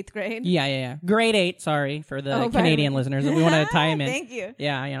 8th grade. Yeah. Grade 8. Sorry for the Canadian listeners. We want to tie them in. Thank you.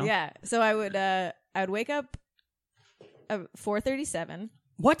 Yeah, Yeah. So I would wake up at 4:37.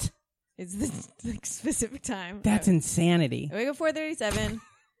 What? It's the like, specific time. That's insanity. I wake up 4:37.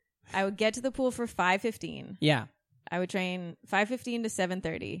 I would get to the pool for 5:15. Yeah. I would train 5:15 to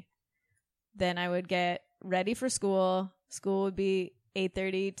 7:30. Then I would get ready for school. School would be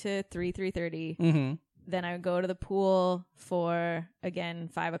 8:30 to 3:30. Mm-hmm. Then I would go to the pool for, again,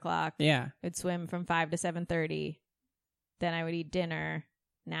 5 o'clock. Yeah. I'd swim from 5 to 7:30. Then I would eat dinner.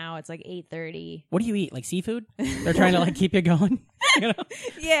 Now it's like 8:30. What do you eat? Like seafood? They're trying to like keep you going. You know?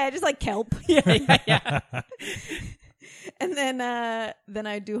 Yeah, just like kelp. Yeah. And then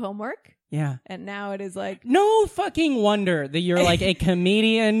I do homework. Yeah. And now it is like No fucking wonder that you're like a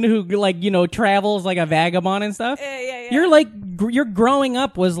comedian who like, travels like a vagabond and stuff. Yeah. You're like, your growing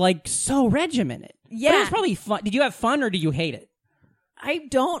up was like so regimented. Yeah. But it was probably fun. Did you have fun or did you hate it? I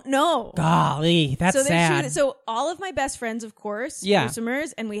don't know. Golly, that's so sad. So all of my best friends, of course, Yeah. were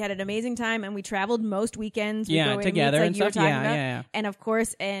swimmers, and we had an amazing time, and we traveled most weekends. We'd Yeah, go away together meets, and you were stuff. talking Yeah, about. yeah. And of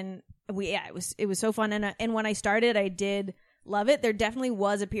course, it was so fun. And when I started, I did love it. There definitely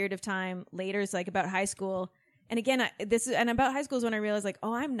was a period of time later, it's like about high school. And again, about high school is when I realized like,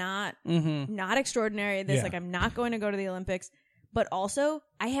 oh, I'm not extraordinary at this. Yeah. Like, I'm not going to go to the Olympics. But also,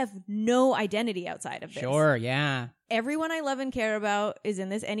 I have no identity outside of this. Sure, yeah. Everyone I love and care about is in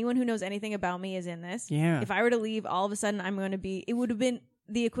this. Anyone who knows anything about me is in this. Yeah. If I were to leave, all of a sudden it would have been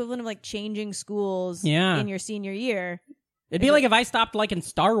the equivalent of like changing schools Yeah. in your senior year. It'd be like if I stopped liking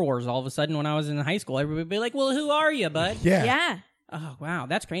Star Wars all of a sudden when I was in high school. Everybody would be like, well, who are you, bud? Yeah. Yeah. Oh, wow.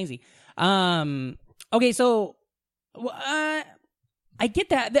 That's crazy. Okay, so I get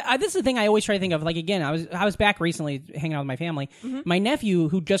that. This is the thing I always try to think of. Like, again, I was back recently hanging out with my family. Mm-hmm. My nephew,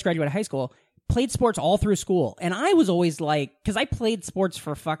 who just graduated high school, played sports all through school. And I was always like, because I played sports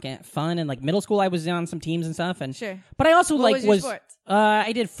for fucking fun. And like middle school, I was on some teams and stuff. And Sure. But I also What was your sports?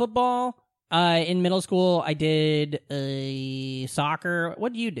 I did football in middle school. I did soccer.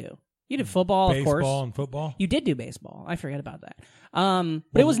 What did you do? You did football, of course. Baseball and football. You did do baseball. I forget about that.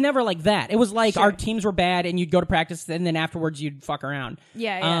 But it was never like that. It was like Sure. our teams were bad, and you'd go to practice, and then afterwards you'd fuck around.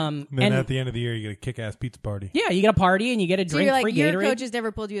 Yeah, yeah. And then at the end of the year, you get a kick-ass pizza party. Yeah, you get a party, and you get a So drink, you're like, free your Gatorade. coaches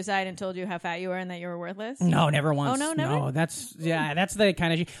never pulled you aside and told you how fat you were and that you were worthless? No, never once. Oh, no, never? No, that's the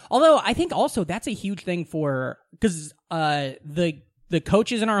kind of shit. Although I think also that's a huge thing for because the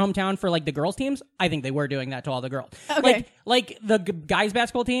coaches in our hometown for like the girls teams, I think they were doing that to all the girls. Okay. Like the guys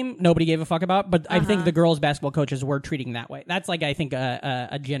basketball team, nobody gave a fuck about, but I think the girls basketball coaches were treating that way. That's like I think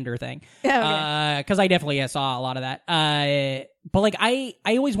a gender thing. Yeah, Because I definitely saw a lot of that. But like I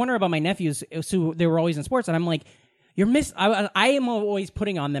always wonder about my nephews who they were always in sports, and I'm like, I am always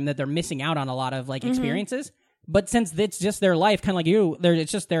putting on them that they're missing out on a lot of like experiences. But since it's just their life, kind of like you,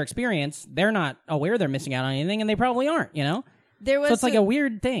 it's just their experience. They're not aware they're missing out on anything, and they probably aren't. You know. So it's like a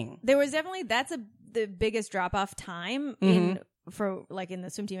weird thing. There was definitely the biggest drop off time for like in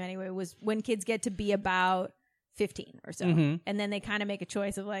the swim team anyway was when kids get to be about 15 or so, and then they kind of make a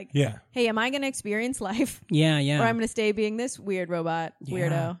choice of like, hey, am I going to experience life? Yeah. Or I'm going to stay being this weird robot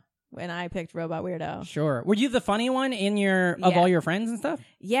weirdo. And I picked robot weirdo. Sure. Were you the funny one of all your friends and stuff?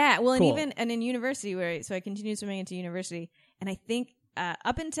 Yeah. Well, Cool. and in university so I continued swimming into university, and I think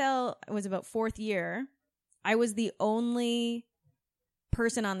up until it was about fourth year, I was the only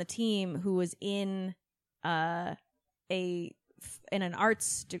person on the team who was in an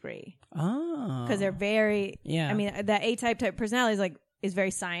arts degree. Oh, because they're very I mean that type personality is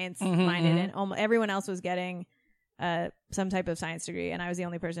very science minded, and almost everyone else was getting some type of science degree, and I was the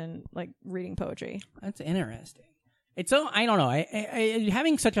only person like reading poetry. That's interesting. It's so I don't know. I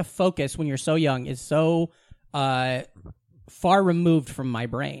having such a focus when you're so young is so far removed from my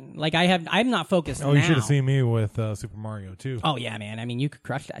brain. Like I'm not focused. Oh, you should have seen me with Super Mario too. Oh yeah, man. I mean, you could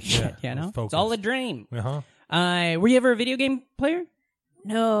crush that shit. You know, focused. it's all a dream. Uh-huh. Were you ever a video game player?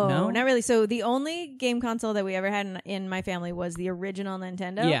 No, not really. So the only game console that we ever had in my family was the original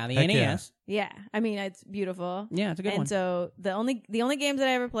Nintendo. Yeah, the Heck NES. Yeah, I mean it's beautiful. Yeah, it's a good one. And so the only games that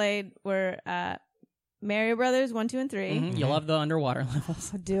I ever played were Mario Brothers 1, 2, and 3. You love the underwater levels.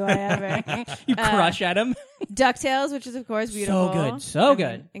 Do I ever? You crush at them. DuckTales, which is of course beautiful. So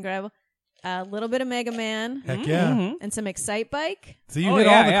good. Incredible. A little bit of Mega Man. Heck yeah. And some Excite Bike. So you hit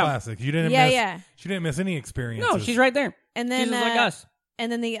all the classics. You didn't miss. Yeah. She didn't miss any experiences. No, she's right there. And then she's just like us.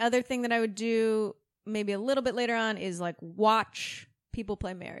 And then the other thing that I would do maybe a little bit later on is like watch people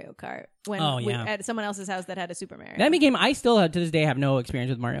play Mario Kart when at someone else's house that had a Super Mario. That game, I still to this day have no experience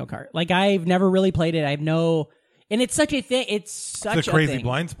with Mario Kart. Like I've never really played it. I have no, and it's such a thing. It's such It's a crazy thing.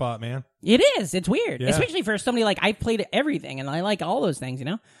 blind spot, man. It is. It's weird, Yeah. especially for somebody like I've played everything and I like all those things. You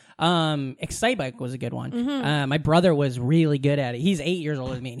know. Excite Bike was a good one. My brother was really good at it. He's 8 years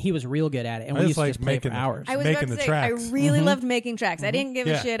older than me, and he was real good at it. And we used to just play for hours. I was about making to the say, tracks. I really loved making tracks. I didn't give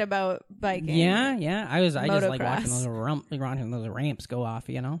a Yeah. shit about biking. Yeah. I just like watching Motocross. those ramps go off.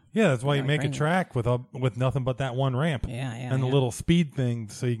 You know. Yeah, that's why you make a crazy. track with nothing but that one ramp. Yeah. And the little speed thing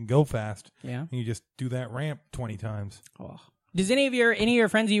so you can go fast. Yeah. And you just do that ramp 20 times. Oh. Does any of your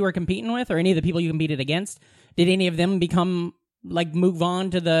friends you were competing with, or any of the people you competed against, did any of them become like move on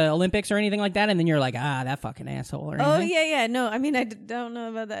to the Olympics or anything like that, and then you're like, that fucking asshole or anything? yeah. No, I mean, don't know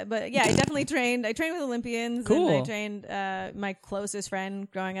about that. But yeah, I definitely trained. I trained with Olympians. Cool. And I trained, my closest friend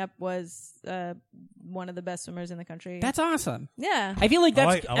growing up was one of the best swimmers in the country. That's awesome. Yeah. I feel like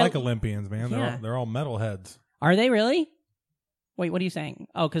that's... I like Olympians, man. Yeah. They're all metalheads. Are they really? Wait, what are you saying?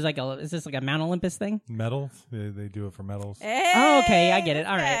 Oh, because is this like a Mount Olympus thing? Medals? They do it for medals. Hey, Oh, okay, I get it.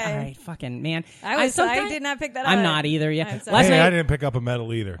 All right. Fucking man. I did not pick that up. I'm not either. Yeah. I'm sorry. Last Hey, night I didn't pick up a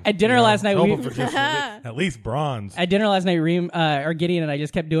medal either. at dinner last night, hoping for just at least bronze. at dinner last night, Reem or Gideon and I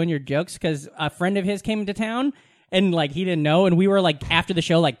just kept doing your jokes because a friend of his came to town. And like he didn't know, and we were like after the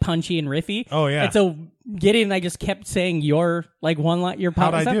show like punchy and riffy. Oh, yeah. And so Gideon and I just kept saying your like one line, your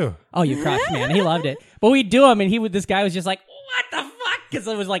pop. How'd I do? Oh, you crushed, man. He loved it. But we do them, and this guy was just like, "What the fuck?" Because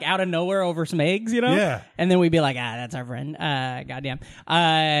it was like out of nowhere over some eggs, you know. Yeah. And then we'd be like, that's our friend. Goddamn.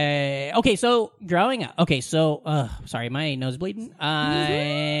 Okay, so growing up. Okay, so sorry, my nose bleeding.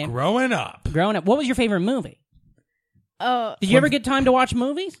 Growing up. What was your favorite movie? Oh, Did you ever get time to watch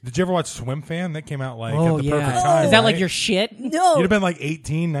movies? Did you ever watch Swim Fan? That came out like Oh, at the yeah. perfect time. Is that right? like your shit? no. You'd have been like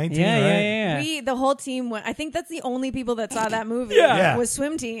 18, 19, Yeah, right? yeah. The whole team went. I think that's the only people that saw that movie. Yeah. Was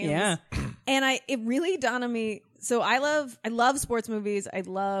swim teams. Yeah. And it really dawned on me. So I love sports movies.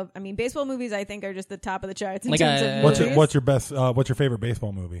 Baseball movies I think are just the top of the charts in Like terms a- of What's movies. what's your favorite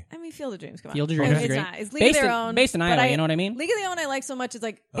baseball movie? I mean, Field of Dreams. Come on, Field of Dreams is It's great. not. It's League Based of Their in- Own. based in but Iowa, you know what I mean? League of Their Own I like so much. It's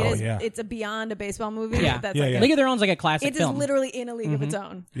like Oh, yeah. it's a beyond a baseball movie. Yeah. That's Yeah, like yeah. League of Their Own's like a classic it is film. literally in a league of its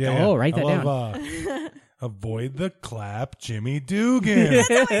own. Yeah. Oh, write that I love, avoid the clap, Jimmy Dugan.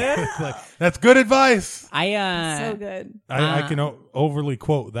 That's good advice. So good. I can overly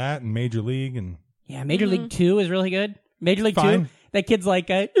quote that in Major League and Yeah, Major League 2 is really good. Major League Fine. 2, that kid's like,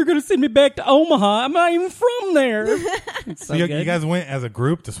 you're going to send me back to Omaha. I'm not even from there. It's so you good. guys went as a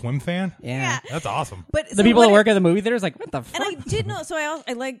group to Swim Fan. Yeah. That's awesome. But The people that work at the movie theaters like, what the fuck? And I did know. So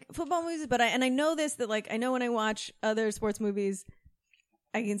I like football movies, but I know this that like I know when I watch other sports movies,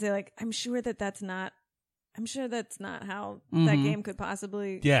 I can say like I'm sure that's not how that game could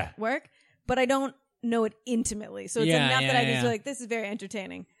possibly work, but I don't know it intimately. So it's enough that I just feel like this is very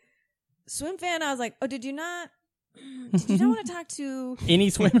entertaining. Swim Fan, I was like, did you not want to talk to Any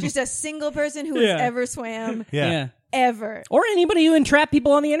swimmer? just a single person who has ever swam Yeah. ever? Or anybody who entrap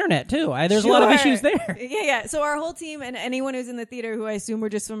people on the internet, too. There's a lot of Sure. issues there. Yeah. So our whole team and anyone who's in the theater who I assume were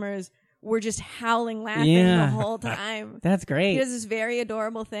just swimmers were just howling, laughing Yeah. the whole time. That's great. He does this very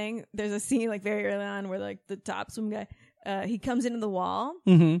adorable thing. There's a scene like very early on where like the top swim guy, he comes into the wall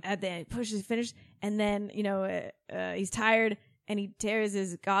and then pushes, finishes, and then he's tired and he tears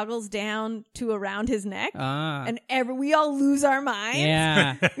his goggles down to around his neck, and we all lose our minds.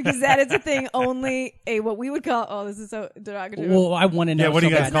 Yeah. Because that is a thing only what we would call. this is so derogatory. Well, I want to know. Yeah, what do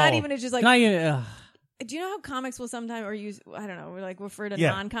you so guys bad. call Not it? even it's just like. Not even, Do you know how comics will sometimes or use I don't know, like refer to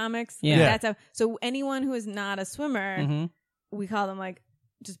Yeah. non-comics? Yeah. Like, that's how. So anyone who is not a swimmer, we call them like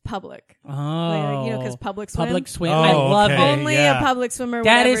just public. oh. Because public swim. Public swim. Oh, I love okay. it. Only Yeah. a public swimmer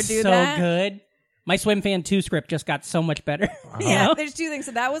That would ever is do so that. good. My Swim Fan 2 script just got so much better. You Yeah, know? there's two things.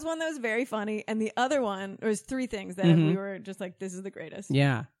 So that was one that was very funny, and the other one was three things that we were just like, "This is the greatest."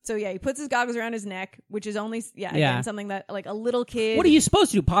 Yeah. So yeah, he puts his goggles around his neck, which is only again, something that like a little kid. What are you supposed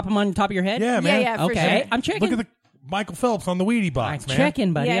to do? Pop them on top of your head? Yeah, man. Yeah, for Okay. sure. I'm checking. Look at the Michael Phelps on the Wheatie box, I'm man.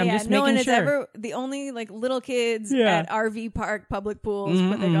 checking, buddy. I'm just no one making has sure. ever the only like little kids Yeah. at RV park public pools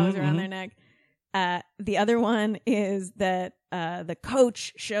put their goggles around their neck. The other one is that the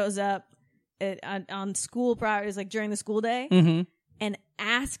coach shows up on school priorities, like during the school day, and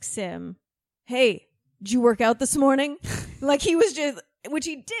asks him, "Hey, did you work out this morning?" Like he was just, which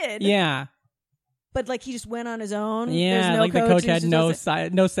he did. Yeah. But like he just went on his own. Yeah, There's no like the coach. coach He was had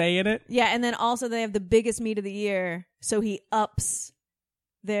just no say in it. Yeah, and then also they have the biggest meet of the year, so he ups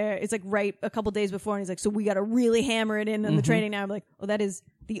there. It's like right a couple days before, and he's like, "So we got to really hammer it in on the training now." I'm like, "Oh, that is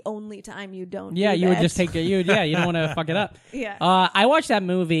the only time you don't." Yeah, do you would that." just take it. You don't want to fuck it up. Yeah. I watched that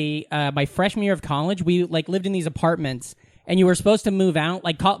movie my freshman year of college. We like lived in these apartments, and you were supposed to move out.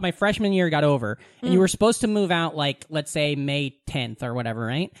 Like my freshman year got over, and you were supposed to move out like let's say May 10th or whatever,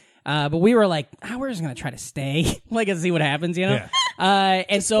 right? But we were like, we're just gonna try to stay, like, and see what happens, you know. Yeah.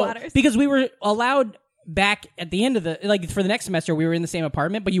 And so squatters. because we were allowed back at the end of for the next semester, we were in the same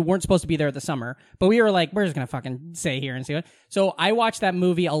apartment, but you weren't supposed to be there at the summer. But we were like, we're just gonna fucking stay here and see what. So I watched that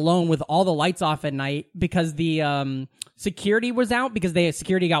movie alone with all the lights off at night because the security was out because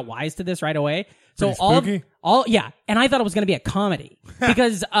security got wise to this right away. So Pretty spooky? and I thought it was going to be a comedy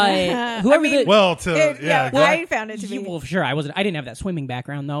because whoever I found it to be. well, sure, I didn't have that swimming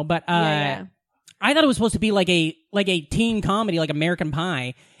background though, but Yeah. I thought it was supposed to be like a teen comedy, like American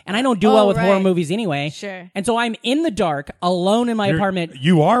Pie, and I don't do well with horror right. movies anyway. Sure. And so I'm in the dark, alone in my apartment.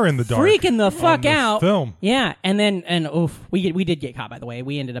 You are in the dark. Freaking the fuck on this out. Film. Yeah, and oof, we did get caught, by the way.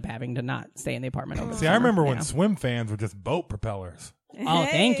 We ended up having to not stay in the apartment over the See, I summer. remember when swim fans were just boat propellers. Oh,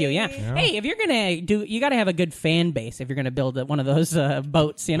 thank you. Yeah. Hey, if you're gonna you got to have a good fan base if you're gonna build one of those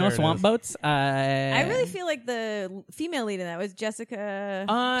boats, There it swamp is. boats. I really feel like the female lead in that was Jessica.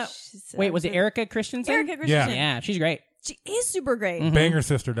 Wait, was it Erica Christensen? Erica Christensen. Yeah, she's great. She is super great. Mm-hmm. Banger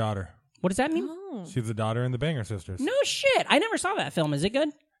sister daughter. What does that mean? Oh. She's the daughter in the Banger Sisters. No shit. I never saw that film. Is it good?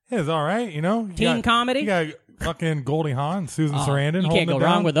 It's all right, you know. You Teen got- comedy? You got fucking Goldie Hawn, Susan Sarandon. You holding can't go it down.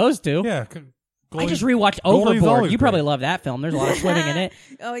 wrong with those two. Yeah. I just rewatched Goldie's Overboard. always You probably great. love that film. There's a lot of swimming in it.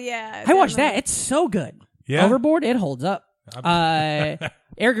 Oh yeah. I watched that. definitely. It's so good. Yeah? Overboard, it holds up.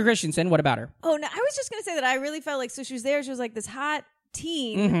 Erica Christensen, what about her? Oh no, I was just gonna say that I really felt like so she was there. She was like this hot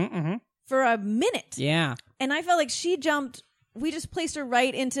teen Mm-hmm. for a minute, Yeah. and I felt like she jumped. We just placed her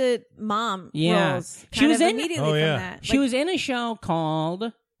right into mom Yeah. roles. She kind was of in- immediately Oh, from yeah. that. She Like, was in a show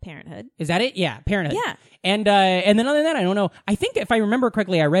called... Parenthood. Is that it? Yeah, Parenthood. Yeah. And then other than that, I don't know. I think if I remember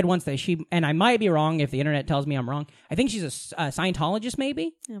correctly, I read once that she, and I might be wrong if the internet tells me I'm wrong. I think she's a Scientologist,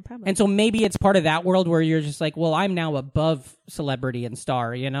 maybe. Yeah, probably. And so maybe it's part of that world where you're just like, well, I'm now above celebrity and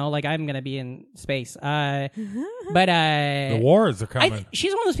star, like I'm gonna be in space. But The wars are coming.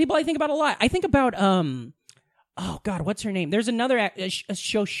 she's one of those people I think about a lot. I think about oh God, what's her name? There's another a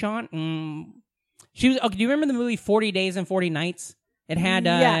show, Sean. She was. Oh, do you remember the movie 40 Days and 40 Nights? It had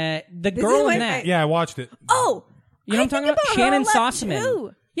Yeah. the This girl is in my that. Yeah, I watched it. Oh, You know what I'm talking about? Shannon her a lot, Sossman.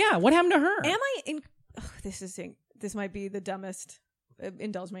 too. Yeah, what happened to her? Am I in? Oh, this might be the dumbest.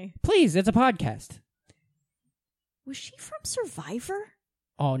 Indulge me. Please, it's a podcast. Was she from Survivor?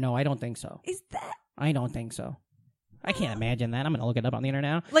 Oh no, I don't think so. Is that I don't think so. I can't imagine that. I'm gonna look it up on the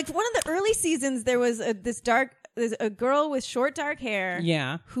internet now. like one of the early seasons? There was there's a girl with short dark hair.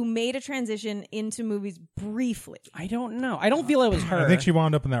 Yeah, Who made a transition into movies briefly? I don't know. I don't feel it was her. I think she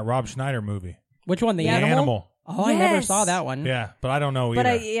wound up in that Rob Schneider movie. Which one? The The animal? Oh, I never Yes. saw that one. Yeah, but I don't know But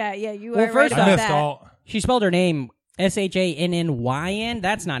either. you Well, are first right I about missed that. all. She spelled her name SHANNYN.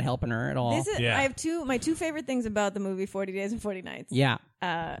 That's not helping her at all. This is, Yeah. I have my two favorite things about the movie 40 Days and 40 Nights. Yeah.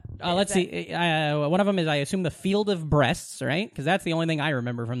 Let's see. One of them is, I assume, the field of breasts, right? Because that's the only thing I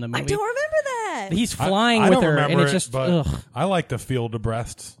remember from the movie. I don't remember that. He's flying I with don't her, remember and it's it, just but ugh. I like the field of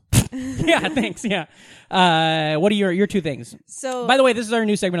breasts. Yeah, thanks. Yeah. What are your two things? So, By the way, this is our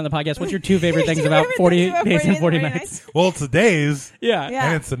new segment on the podcast. What's your two favorite things Two about favorite 40 things about Days and 40 40 Nights? Well, it's the days Yeah. Yeah.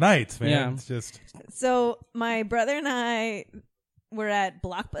 and it's the nights, man. Yeah. It's just So my brother and I were at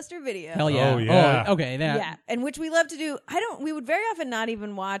Blockbuster Video. Hell yeah. Oh, yeah. Oh, okay. That. Yeah, and which we love to do. We would very often not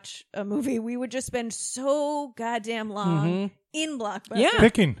even watch a movie. We would just spend so goddamn long in Blockbuster. Yeah.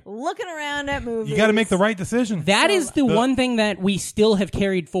 picking. Looking around at movies. You got to make the right decision. That is the one thing that we still have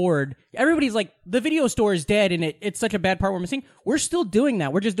carried forward. Everybody's like, the video store is dead and it's such a bad part we're missing. We're still doing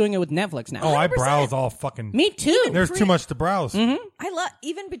that. We're just doing it with Netflix now. Oh, I 100%. browse all fucking. Me too. There's too much to browse. I love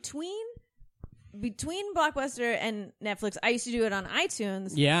even between Blockbuster and Netflix. I used to do it on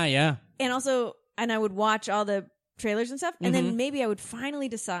iTunes, Yeah, yeah. and I would watch all the trailers and stuff, and then maybe I would finally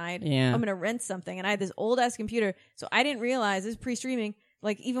decide Yeah. I'm going to rent something. And I had this old ass computer, so I didn't realize this is pre-streaming.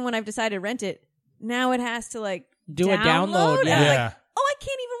 Like even when I've decided to rent it, now it has to like Do a download, And yeah. I'm like, Yeah. oh, I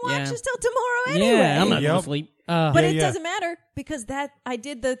can't even watch Yeah. this till tomorrow anyway. Yeah, I'm not going Yep. to sleep. But Yeah, it yeah. doesn't matter because that I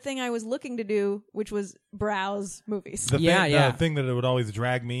did the thing I was looking to do, which was browse movies. The Yeah, thing, yeah. The thing that it would always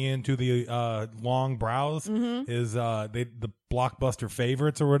drag me into the long browse is the Blockbuster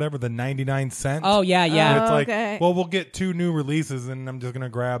favorites or whatever, the 99¢. Oh, yeah, yeah. Where it's like, okay. well, we'll get 2 new releases, and I'm just gonna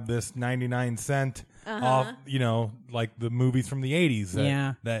grab this 99¢. Off, like the movies from the 80s.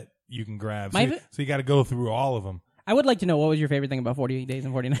 Yeah. that you can grab. My So, fa- so you got to go through all of them. I would like to know, what was your favorite thing about 40 Days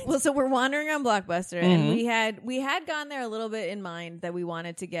and 40 Nights? Well, so we're wandering around Blockbuster, and we had gone there a little bit in mind that we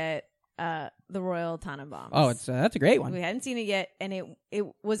wanted to get the Royal Tannenbaums. Oh, that's a great one. We hadn't seen it yet, and it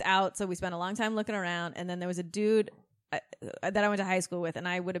was out, so we spent a long time looking around. And then there was a dude that I went to high school with, and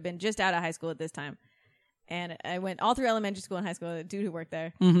I would have been just out of high school at this time. And I went all through elementary school and high school with a dude who worked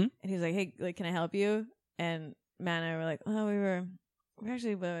there, and he was like, "Hey, like, can I help you?" And Matt and I were like, "Oh,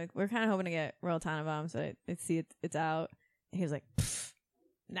 we're kind of hoping to get Royal Tannenbaums, so I see it's out." And he was like,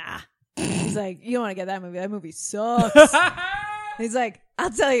 "Nah." He's like, "You don't want to get that movie. That movie sucks." He's like,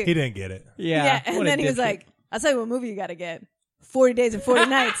 "I'll tell you." He didn't get it. Yeah, and then he was like, "I'll tell you what movie you got to get: 40 Days and 40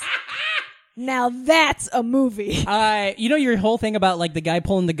 Nights." Now that's a movie. You know your whole thing about like the guy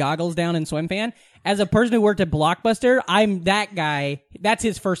pulling the goggles down in Swim Fan? As a person who worked at Blockbuster, I'm that guy. That's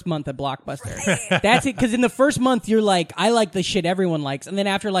his first month at Blockbuster. That's it. Because in the first month, you're like, I like the shit everyone likes. And then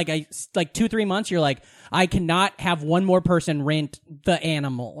after like 2-3 months, you're like, I cannot have one more person rent the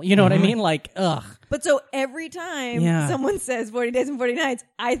animal. You know what I mean? Like, ugh. But so every time Yeah. someone says 40 Days and 40 Nights,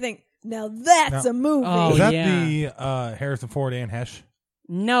 I think, now that's a movie. Oh, Was that yeah. the Harrison Ford and Hesh?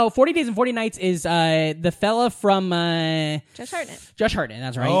 No, 40 Days and 40 Nights is the fella from Josh Hartnett. Josh Hartnett,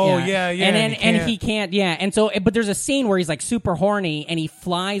 that's right. Oh, yeah, And he can't, yeah. And so, but there's a scene where he's like super horny and he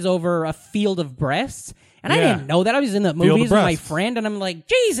flies over a field of breasts. And I Yeah. didn't know that. I was in the Field of movies with my breasts. friend and I'm like,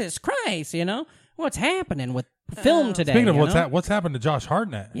 Jesus Christ, you know? What's happening with film today? Speaking of you know? what's happened to Josh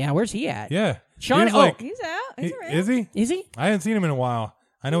Hartnett? Yeah, where's he at? Yeah. Sean- He was oh. like, He's out. He's around. is he? Is he? I hadn't seen him in a while.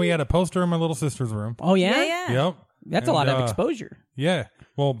 I know he had a poster in my little sister's room. Oh, yeah? Yeah. Yep. That's a And, lot of exposure. Yeah.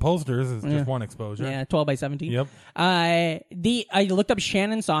 Well, posters is just one exposure. Yeah, 12 by 17. Yep. I looked up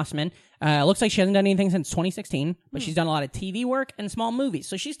Shannon Sossman. Looks like she hasn't done anything since 2016, but she's done a lot of TV work and small movies,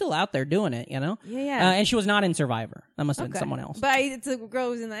 so she's still out there doing it, you know? Yeah. And she was not in Survivor. That must have been Okay. someone else. But it's a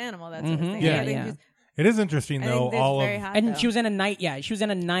girl who's in the animal. That's what I was thinking. Yeah. I think Yeah. just- It is interesting I though. think this All is very of hot, And though. she was in a night. Yeah, she was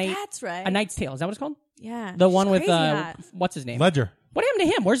in a night. That's right. A Knight's Tale. Is that what it's called? Yeah. The She's one with crazy hot. what's his name? Ledger. What happened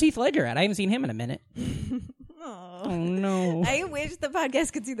to him? Where's Heath Ledger at? I haven't seen him in a minute. Oh no. I wish the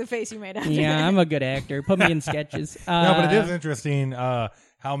podcast could see the face you made after. Yeah, I'm a good actor. Put me in sketches. No, but it is interesting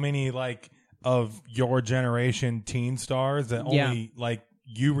how many like of your generation teen stars that only like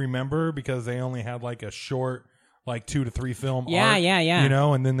you remember because they only had like a short like 2 to 3 film Yeah, arc, yeah. you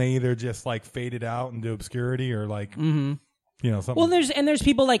know, and then they either just like faded out into obscurity or like you know something. Well, there's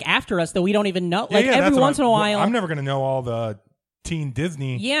people like after us that we don't even know. Like yeah, every that's what once in a while, I'm never gonna know all the teen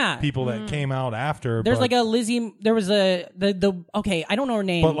Disney people that came out after. there's but, like a Lizzie. There was the okay. I don't know her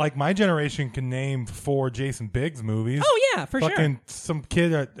name. but like my generation can name 4 Jason Biggs movies. Oh yeah, for Fucking sure. some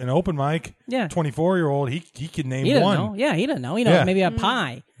kid at an open mic, Yeah. 24-year-old, he could name He didn't one. know. Yeah, he didn't know. He knows Yeah. maybe a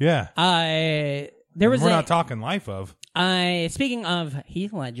pie. Yeah. There was We're not talking life of. Speaking of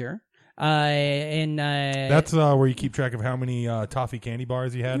Heath Ledger, in That's where you keep track of how many toffee candy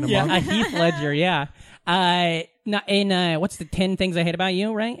bars you had in a month. Heath Ledger, yeah. In what's the 10 Things I Hate About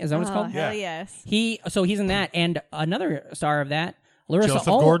You? Right? Is that what it's Oh, called? hell Yeah. yes. He's in that, and another star of that, Larissa Joseph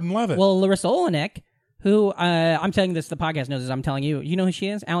Gordon-Levitt. Well, Larissa Olenek, who I'm telling this, the podcast knows this. I'm telling you. You know who she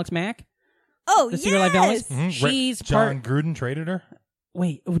is? Alex Mack, Oh, the yes. Secret Life Alice. Mhm. She's John part. Gruden traded her.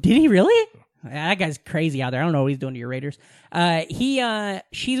 Wait, did he really? That guy's crazy out there. I don't know what he's doing to your Raiders. She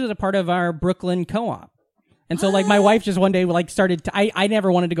was a part of our Brooklyn co-op. And so, like, my wife just one day, like, started I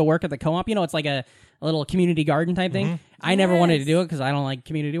never wanted to go work at the co-op. You know, it's like a little community garden type thing. I never wanted to do it because I don't like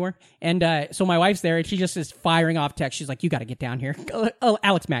community work. And so my wife's there, and she just is firing off text. She's like, you got to get down here. Oh,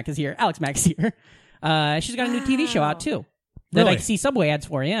 Alex Mack is here. Alex Mack's here. She's got a new TV show out, too. That I Really? see Subway ads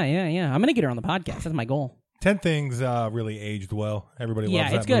for. Yeah. I'm going to get her on the podcast. That's my goal. 10 Things really aged well. Everybody loves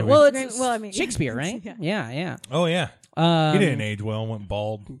that It's good. movie. Well, Great. it's Well, I mean, Shakespeare, right? yeah. Yeah. oh, yeah. He didn't age well, went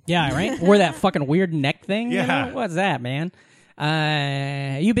bald. Yeah, right? Wore that fucking weird neck thing. Yeah. You know? What's that, man?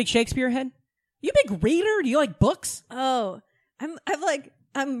 You a big Shakespeare head? You a big reader? Do you like books? Oh,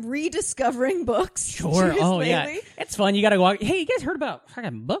 I'm rediscovering books. Sure. just Oh, yeah. lately. It's fun. You got to go out. Hey, you guys heard about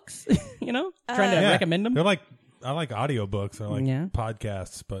fucking books? You know? Trying to Yeah. recommend them? They're like, I like audiobooks. I like Yeah.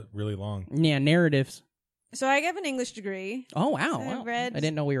 podcasts, but really long. Yeah, narratives. So I have an English degree, Oh, wow. So I Wow. read- I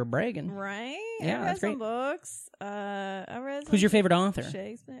didn't know we were bragging. right? Yeah, I read that's some great. books. I read. Who's your some favorite author?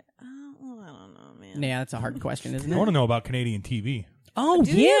 Shakespeare. Well, I don't know, man. Yeah, that's a hard question, isn't I want it? to know about Canadian TV. Oh,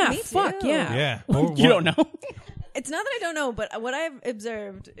 Do you? yeah. Me Fuck, too. yeah. Yeah. You don't know? It's not that I don't know, but what I've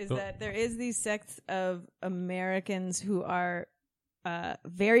observed is that there is these sects of Americans who are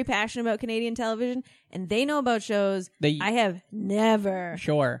very passionate about Canadian television, and they know about shows I have never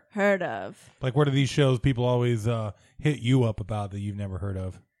Sure. heard of. Like, what are these shows people always hit you up about that you've never heard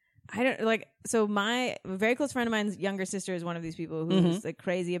of? I don't like. So my very close friend of mine's younger sister is one of these people who's like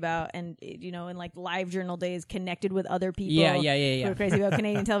crazy about, and you know, in like live journal days, connected with other people. Yeah. Who are crazy about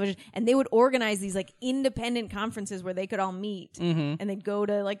Canadian television, and they would organize these like independent conferences where they could all meet, and they'd go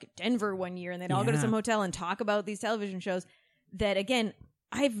to like Denver one year, and they'd all go to Yeah. some hotel and talk about these television shows that again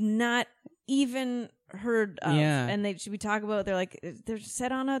I've not even heard of. Yeah. And they should be talk about. They're like they're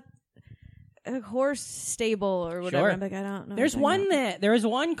set on a horse stable or whatever. Sure. I'm like, I don't know. There is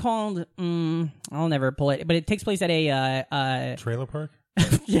one called I'll never pull it, but it takes place at a Trailer Park?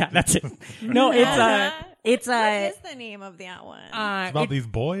 yeah, that's it. No, it's What is the name of that one? It's about these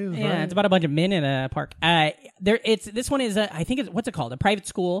boys, yeah, right? it's about a bunch of men in a park. This one is I think it's what's it called? A private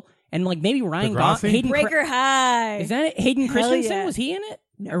school, and like maybe Ryan Degrassi? Hayden Breaker High. is that it? Hayden Hell Christensen? yeah. Was he in it?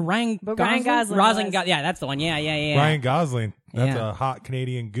 or Ryan But Gosling? Ryan Gosling was. Yeah, that's the one. Yeah. Ryan Gosling. That's Yeah. a hot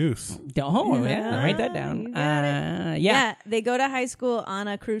Canadian goose. Oh, yeah. Write that down. You got it. Yeah. They go to high school on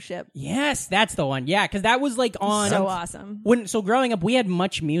a cruise ship. Yes, that's the one. Yeah, because that was like on. So awesome. So growing up, we had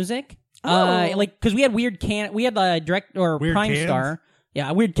Much Music. Oh. Because we had we had direct or Weird Prime cans? Star.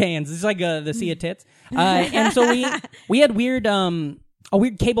 Yeah, weird cans. It's like the sea of tits. And so we had a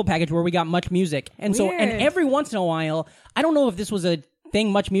weird cable package where we got Much Music, and so Weird. every once in a while, I don't know if this was a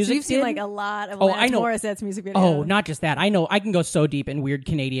thing Much Music. So you've seen did. like a lot of Oh, Lance I know. Morissette's music videos. Oh, not just that. I know I can go so deep in weird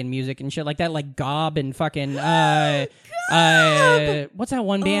Canadian music and shit like that, like Gob and fucking what's that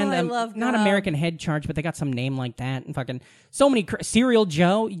one band? I love not Gob. American Head Charge, but they got some name like that and fucking so many Serial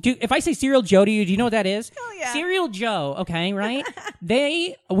Joe. If I say Serial Joe to you, do you know what that is? Hell yeah. Serial Joe. Okay, right?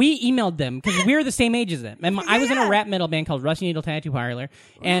 We emailed them because we were the same age as them. And I was in a rap metal band called Rusty Needle Tattoo Parlor,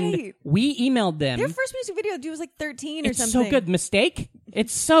 and Right. we emailed them. Their first music video, dude, was like 13 or it's something. so good. Mistake.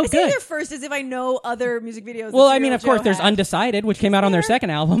 It's so I say good. their first as if I know other music videos. Well, that I mean, Serial of course, Joe there's had. Undecided, which came out on their second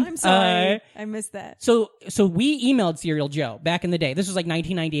album. I'm sorry. I missed that. So we emailed Serial Joe back in the day. This was like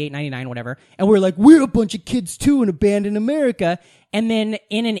 1998, 99, whatever. And we're like, we're a bunch of kids too in a band in America. And then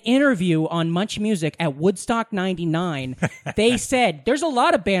in an interview on Much Music at Woodstock 99, they said, there's a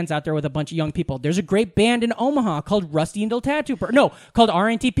lot of bands out there with a bunch of young people. There's a great band in Omaha called Rusty Needle Tattoo. Called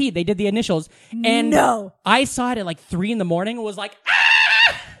RNTP. They did the initials. And I saw it at like 3 a.m. and was like,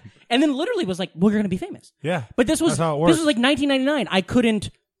 ah! And then literally was like, we're going to be famous. Yeah. But this was that's how it works. like 1999. I couldn't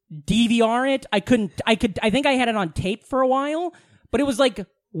DVR it. I think I had it on tape for a while, but it was like,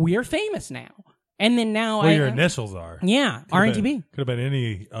 we're famous now. And then now Well, your initials are. Yeah, RNTB. Could have been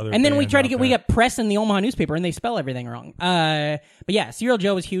any other. And then we band tried to out we there. got press in the Omaha newspaper, and they spell everything wrong. But yeah, Serial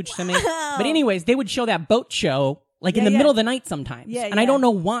Joe was huge to me. But anyways, they would show that boat show like in the middle of the night sometimes. Yeah, and I don't know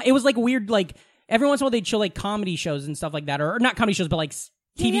why. It was like weird, like every once in a while they'd show like comedy shows and stuff like that, or not comedy shows, but like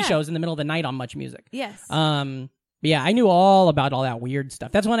TV shows in the middle of the night on Much Music. Yes. But yeah, I knew all about all that weird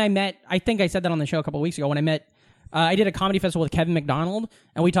stuff. That's when I met. I think I said that on the show a couple of weeks ago when I met. I did a comedy festival with Kevin McDonald,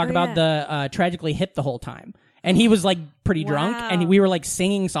 and we talked about the Tragically Hip the whole time. And he was like pretty drunk, and we were like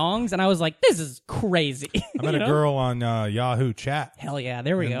singing songs, and I was like, "This is crazy." I met a girl on Yahoo Chat. Hell yeah,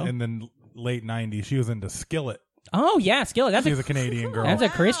 there we go. In the late '90s, she was into Skillet. Oh yeah, Skillet. She's a Canadian girl. That's a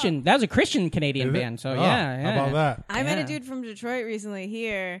Christian. That was a Christian Canadian Is it? band. So Oh, yeah. How about that? I met a dude from Detroit recently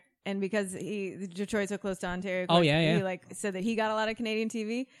here, and because Detroit's so close to Ontario, Oh, yeah. he like said that he got a lot of Canadian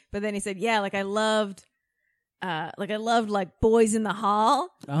TV, but then he said, yeah, like I loved Boys in the Hall.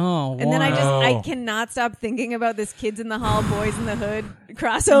 Oh, And then I cannot stop thinking about this Kids in the Hall, Boys in the Hood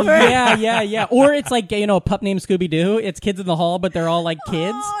crossover. Yeah. Or it's like, a pup named Scooby Doo. It's Kids in the Hall, but they're all like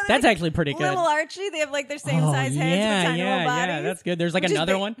kids. Oh, That's like actually pretty good. Little Archie, they have like their same size heads with tiny little bodies. Yeah, that's good. There's like Which is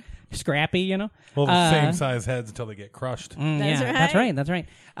another big. one, Scrappy. Well, the same size heads until they get crushed. That's right.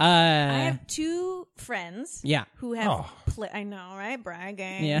 I have two friends. Yeah. Who have I know, right?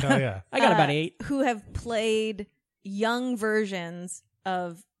 Bragging. Yeah. Oh, yeah. I got about 8. Who have played young versions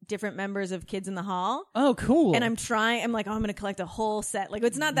of different members of Kids in the Hall. Oh, cool. And I'm like, I'm going to collect a whole set. Like,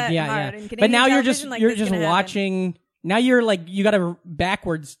 it's not that Yeah. hard. In But Canadian now you're television, just like, this is gonna happen. watching. Now you're like you got to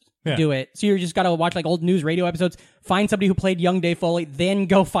backwards do it. So you're just got to watch like old news radio episodes. Find somebody who played young Dave Foley, then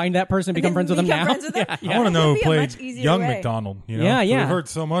go find that person, become friends with them now. friends with them? Yeah. I want to know who That'd be a played much easier young way. McDonald. You know? Yeah, So yeah. We've heard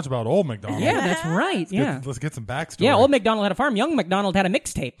so much about old McDonald. Yeah, that's right. Yeah. Let's get some backstory. Yeah, old McDonald had a farm. Young McDonald had a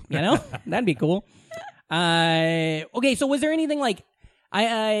mixtape. You know, that'd be cool. Okay, so was there anything like,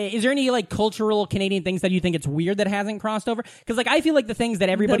 is there any like cultural Canadian things that you think it's weird that hasn't crossed over? Because like I feel like the things that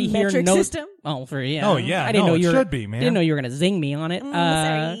everybody The here metric knows. system? Oh, Oh, yeah. I didn't No, know it you were, should be, man. Didn't know you were gonna zing me on it.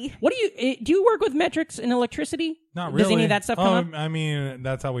 Sorry. What do you work with metrics and electricity? Not really. Does any of that stuff come up? I mean,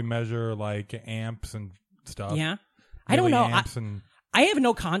 that's how we measure like amps and stuff. Yeah, I don't know. Amps and I have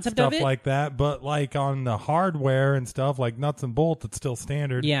no concept stuff of it. like that. But like on the hardware and stuff, like nuts and bolts, it's still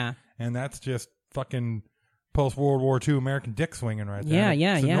standard. Yeah. And that's just fucking post World War II American dick swinging right there.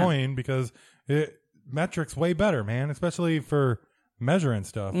 Yeah, It's yeah. annoying because metrics way better, man, especially for measuring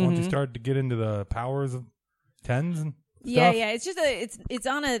stuff. Once Mm-hmm. you start to get into the powers of tens and Yeah, stuff. yeah. It's just it's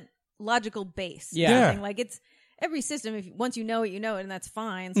on a logical base. Yeah. Yeah. Something. Like it's every system. If once you know it, and that's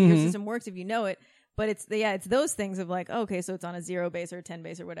fine. So your system works if you know it. But it's those things of like, okay, so it's on a 0 base or a 10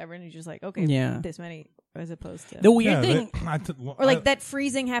 base or whatever, and you're just like, okay, Yeah. this many as opposed to The weird Yeah, thing. or like that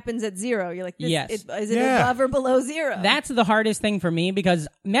freezing happens at 0. You're like, Yes. is it Yeah. above or below 0? That's the hardest thing for me because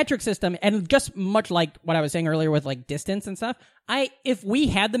metric system, and just much like what I was saying earlier with like distance and stuff, if we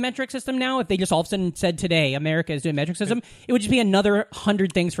had the metric system now, if they just all of a sudden said today America is doing metric system, it would just be another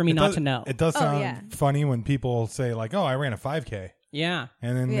 100 things for me not to know. It does sound yeah. funny when people say like, "Oh, I ran a 5K." Yeah.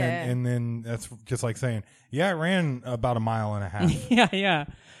 And then, Yeah. and then that's just like saying, yeah, I ran about 1.5 miles. Yeah.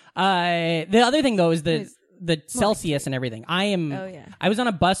 The other thing though is the Celsius and everything. I was on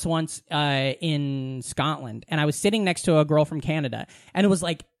a bus once in Scotland, and I was sitting next to a girl from Canada, and it was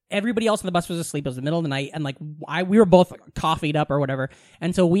like everybody else on the bus was asleep. It was the middle of the night, and like we were both coffeeed up or whatever,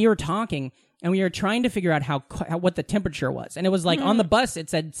 and so we were talking. And we were trying to figure out what the temperature was. And it was like on the bus, it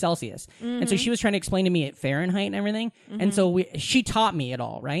said Celsius. And so she was trying to explain to me at Fahrenheit and everything. And so she taught me it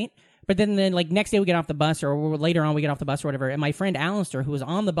all, right? But then like next day we get off the bus, or later on we get off the bus or whatever. And my friend Alistair, who was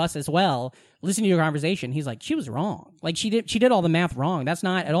on the bus as well, listening to your conversation, he's like, she was wrong. Like she did all the math wrong. That's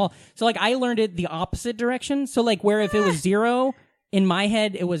not at all. So like I learned it the opposite direction. So like where if it was 0, in my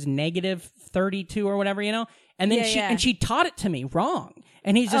head it was negative 32 or whatever, you know? And then she taught it to me wrong.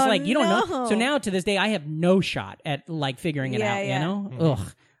 And he's just like, you don't know. So now to this day, I have no shot at like figuring it out, you know?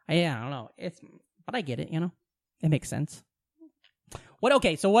 Ugh. I don't know. But I get it, you know? It makes sense.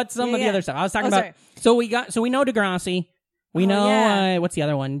 Okay, so what's some of the other stuff? I was talking about, sorry. so we know Degrassi. We know, what's the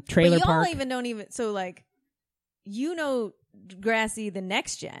other one? Trailer but Park. Y'all don't even, so like, you know Degrassi the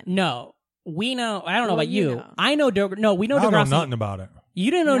next gen. No. We know, I don't know Well, about you. know. I know, we know I don't Degrassi. know nothing about it. You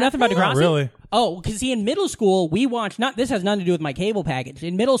didn't know nothing about Degrassi? Not really. Oh, because see, in middle school, we watched, this has nothing to do with my cable package.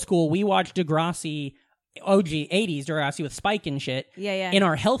 In middle school, we watched Degrassi, OG 80s Degrassi with Spike and shit. In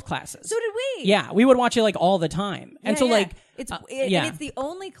our health classes. So did we. Yeah, we would watch it like all the time. And so like, and it's the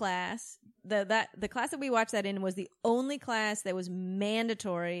only class, the class that we watched that in was the only class that was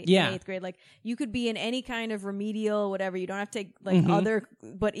mandatory in 8th grade. Like you could be in any kind of remedial, whatever. You don't have to take like other,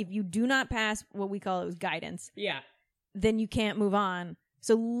 but if you do not pass what we call it was guidance. Yeah. Then you can't move on.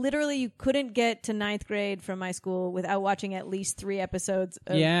 So literally you couldn't get to 9th grade from my school without watching at least 3 episodes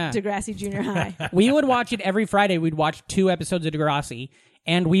of Degrassi Junior High. We would watch it every Friday. We'd watch 2 episodes of Degrassi,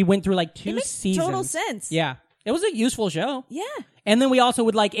 and we went through like 2 seasons. Total sense. Yeah. It was a useful show. Yeah. And then we also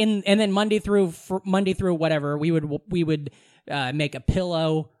would like and then Monday through whatever, we would make a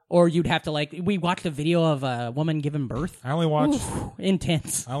pillow, or you'd have to like, we watched a video of a woman giving birth. I only watched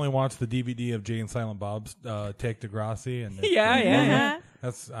intense. I only watched the DVD of Jay and Silent Bob's Take Degrassi, and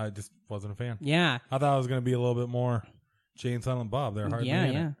I just wasn't a fan. Yeah, I thought it was going to be a little bit more Jay and Silent Bob. They're hardly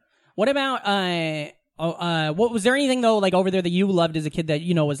in it. What about what was there anything though like over there that you loved as a kid that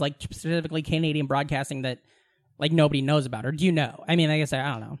you know was like specifically Canadian broadcasting that like nobody knows about, or do you know? I mean, I guess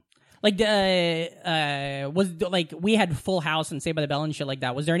I don't know. Like, was like we had Full House and Saved by the Bell and shit like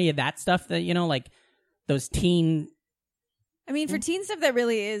that. Was there any of that stuff that you know, like those teen? I mean, for teen stuff, that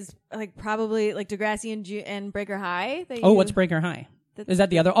really is like probably like Degrassi and Breaker High. What's Breaker High? Is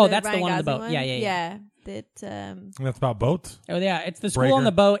that the other? Oh, that's the one on the boat. One? Yeah. That's about boats. Oh yeah, it's the school Breaker. on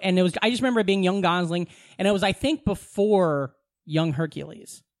the boat, and it was. I just remember it being Young Gosling, and it was I think before Young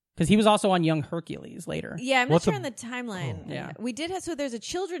Hercules. Because he was also on Young Hercules later. Yeah, I'm not sure on the timeline. Yeah. We did have, so there's a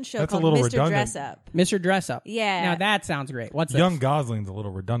children's show That's a called little Mr. redundant. Dress Up. Mr. Dress Up. Yeah. Now that sounds great. What's Young this? Gosling's a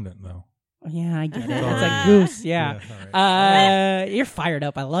little redundant, though. Yeah, I get it. Sorry. It's like Goose, yeah. all You're fired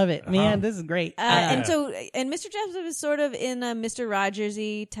up. I love it. Man, this is great. And Mr. Dress Up is sort of in a Mr.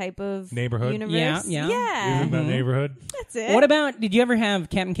 Rogers-y type of Neighborhood? universe. Yeah. Isn't that neighborhood? That's it. What about, did you ever have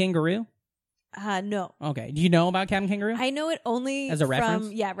Captain Kangaroo? No. Okay. Do you know about Captain Kangaroo? I know it only as a reference?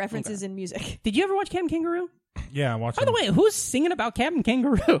 from, references in music. Did you ever watch Captain Kangaroo? Yeah, I watched By the way, who's singing about Captain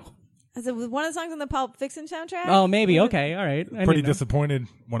Kangaroo? Is it one of the songs on the Pulp Fiction soundtrack? Oh, maybe. Okay. All right. Pretty disappointed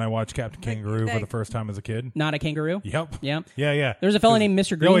when I watched Captain Kangaroo for the first time as a kid. Not a kangaroo? Yep. Yeah. Yeah. There's a fella named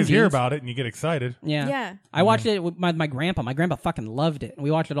Mr. Green You always hear Jeans. about it and you get excited. Yeah. Yeah. I watched it with my grandpa. My grandpa fucking loved it.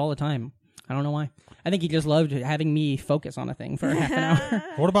 We watched it all the time. I don't know why. I think he just loved having me focus on a thing for half an hour.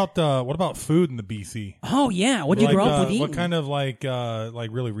 What about food in the BC? Oh yeah, what'd you grow up with eating? What kind of like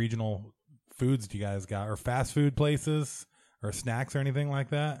really regional foods do you guys got, or fast food places, or snacks or anything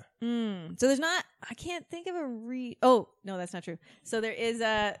like that? So there's not. I can't think of Oh no, that's not true. So there is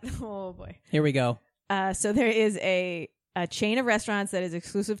a. Oh boy. Here we go. So there is a chain of restaurants that is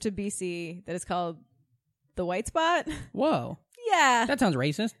exclusive to BC that is called the White Spot. Whoa. Yeah. That sounds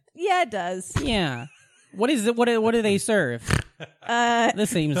racist. Yeah, it does. Yeah. What is it? What do they serve? This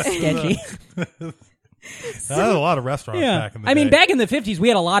seems sketchy. That's a lot of restaurants back in the day. I mean, back in the 50s, we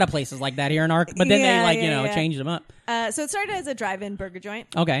had a lot of places like that here in our, but then they changed them up. So it started as a drive-in burger joint.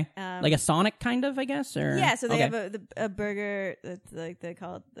 Okay. Like a Sonic kind of, I guess? Or yeah, so they have a burger that's like, they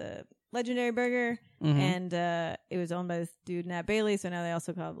call it the Legendary Burger, and it was owned by this dude, Nat Bailey, so now they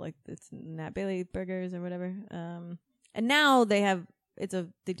also call it like it's Nat Bailey Burgers or whatever. And now they have,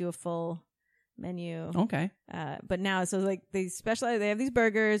 they do a full menu. Okay. But now, so like they specialize, they have these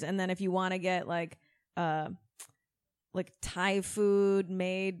burgers, and then if you want to get like like Thai food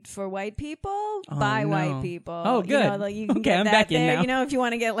made for white people by no. white people. Oh, good. You know, like you can Okay, get I'm that back in there. now. You know, if you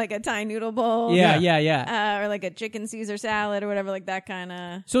want to get like a Thai noodle bowl. Yeah. Or like a chicken Caesar salad or whatever, like that kind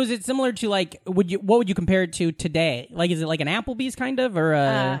of. So is it similar to like what would you compare it to today? Like is it like an Applebee's kind of or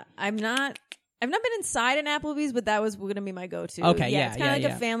I've not been inside an Applebee's, but that was going to be my go-to. Okay, yeah, it's kind of like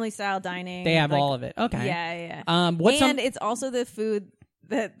yeah. a family-style dining. they have like, all of it? Okay. Yeah. And it's also the food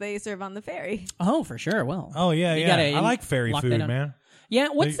that they serve on the ferry. Oh, for sure. Well. Oh yeah, You yeah. gotta I like ferry lock that food, down. man. Yeah.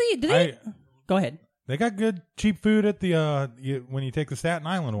 What's Go ahead. They got good cheap food at the when you take the Staten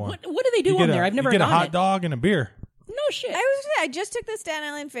Island one. What do they do You get on a- there? I've never you get a done hot it. dog and a beer. No shit. I just took the Staten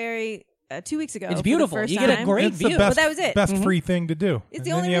Island ferry 2 weeks ago. It's for the beautiful. first You get a time. great It's view. the best, But that was it. best free thing to do. It's And the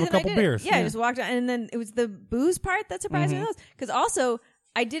then only you have reason a couple I did beers. It. Yeah, I just walked on, and then it was the booze part that surprised me the most. Because also,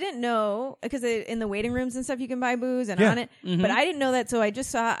 I didn't know because in the waiting rooms and stuff you can buy booze and Yeah. on it, but I didn't know that. So I just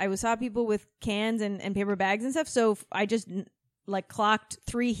saw people with cans and paper bags and stuff. So I just like clocked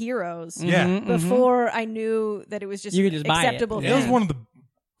 3 heroes Yeah. before I knew that it was just You could just buy it. acceptable. It was thing. one of the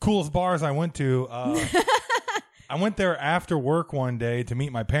coolest bars I went to. I went there after work one day to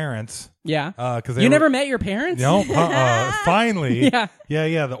meet my parents. Yeah. Because You never met your parents? No, finally. Yeah.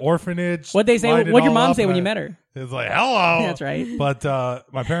 Yeah. The orphanage. What'd they say? lighted What'd your all mom up, say when and you met her? It was like, hello. That's right. But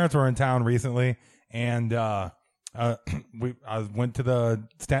my parents were in town recently, and I went to the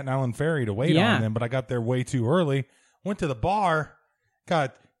Staten Island ferry to wait Yeah. on them, but I got there way too early. Went to the bar,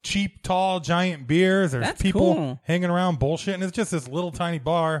 got cheap, tall, giant beers. There's That's people cool. hanging around bullshitting. It's just this little tiny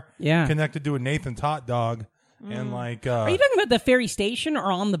bar Yeah. connected to a Nathan's Hot Dog and like Are you talking about the ferry station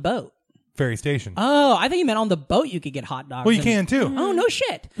or on the boat? ferry station. Oh, I think you meant on the boat you could get hot dogs. Well, you and- can too. Oh, no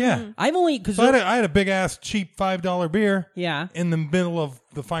shit. Yeah. I've only because So I had a big ass cheap $5 beer. Yeah. In the middle of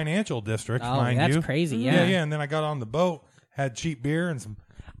the financial district, Oh, mind that's you. crazy, Yeah, yeah. And then I got on the boat, had cheap beer and some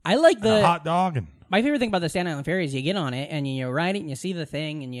I like and a the hot dog, and my favorite thing about the Staten Island ferry is you get on it and you ride it and you see the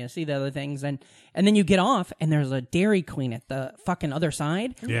thing and you see the other things and then you get off and there's a Dairy Queen at the fucking other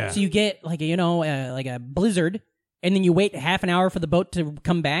side. Yeah. So you get like like a blizzard and then you wait half an hour for the boat to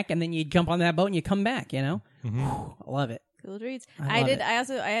come back and then you jump on that boat and you come back. You know, Whew, I love it. Cool treats. I I love did.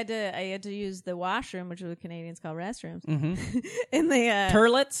 it. I had to use the washroom, which the Canadians call restrooms. Mm-hmm. In the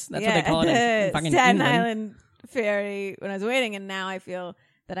Turlets. That's what they call it in the fucking Staten England. Island ferry when I was waiting, and now I feel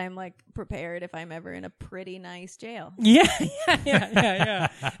that I'm like prepared if I'm ever in a pretty nice jail. Yeah.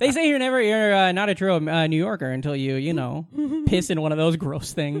 They say you're not a true New Yorker until you piss in one of those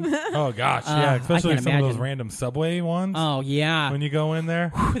gross things. oh gosh, yeah, especially I some can't of those imagine. random subway ones. Oh yeah. When you go in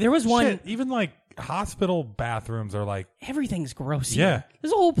there, There was one. Shit, even like hospital bathrooms are like, Everything's gross. Yeah. Here.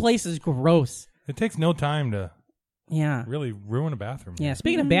 This whole place is gross. it takes no time to Yeah. really ruin a bathroom. Yeah.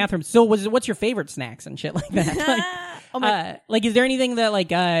 Speaking of bathrooms, so what's your favorite snacks and shit like that? Like, is there anything that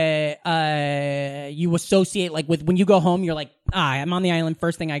you associate like with when you go home? You're like, I'm on the island.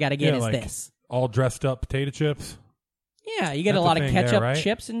 First thing I got to get is like this. all dressed up potato chips. Yeah, you get That's a lot the of thing there, ketchup right?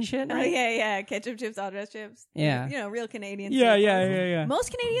 chips and shit. Oh Right? yeah, ketchup chips, all dressed chips. Yeah. You know, real Canadian. Yeah. staples.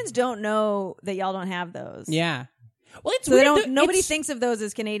 Most Canadians don't know that y'all don't have those. Yeah. Well, it's So they weird. don't. Nobody It's- thinks of those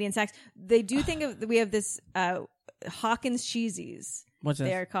as Canadian snacks. They do think of. We have this Hawkins cheesies. What's this?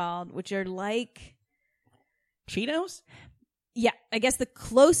 They're called, which are like. Cheetos. Yeah, I guess the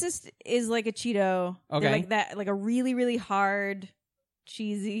closest is like a Cheeto. Okay. They're like that, like a really, really hard,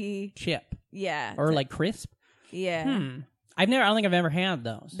 cheesy. Chip Yeah. or like crisp. Yeah. I don't think I've ever had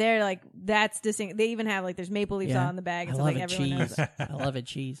those. They're like that's distinct. They even have like there's maple leaves Yeah. on the bag. I And stuff love like it everyone cheese. knows. I love it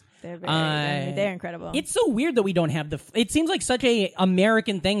cheese. They're very, they're incredible. It's so weird that we don't have it seems like such a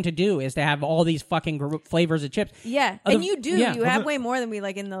American thing to do is to have all these fucking flavors of chips. yeah, Other- and you do. yeah. You have way more than we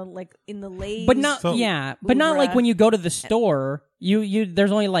like in the Lay's. But not So- but not like Ouvra. when you go to the store, you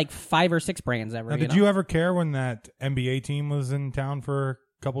there's only like 5 or 6 brands ever. Now, did you ever care when that NBA team was in town for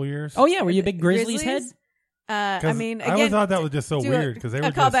a couple years? Oh yeah, were you a big Grizzlies head? I 'Cause mean, I again, always thought that was just so do weird because they were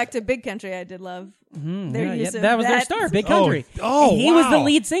a callback just, to Big Country. I did love their Yeah, use of that was their that. star, Big Country. Oh, And he was the wow.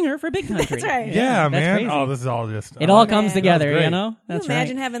 lead singer for Big Country. That's right. yeah, that's man. crazy. Oh, this is all just It all man. comes That was together, great. you know. Can That's you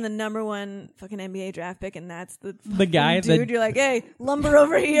imagine right. having the #1 fucking NBA draft pick, and that's The guy, dude. You're like, hey, lumber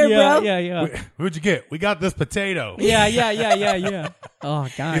over here, yeah, bro. yeah. Who'd you get? We got this potato. Yeah. Oh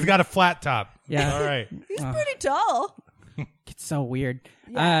god, He's got a flat top. Yeah. All right. He's pretty tall. it's so weird.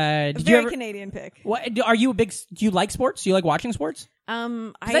 A Did very you ever? Canadian pick. Are you a big? Do you like sports? Do you like watching sports?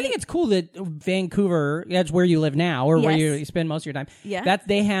 I think it's cool that Vancouver, that's where you live now, or where Yes. you spend most of your time. Yeah. That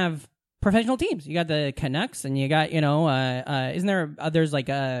they have professional teams. You got the Canucks, and you got isn't there? There's like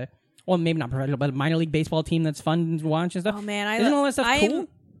a well, maybe not professional, but a minor league baseball team that's fun to watch and stuff. Oh man, isn't all that stuff I'm cool?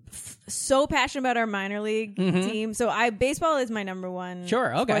 so passionate about our minor league team. So baseball is my #1.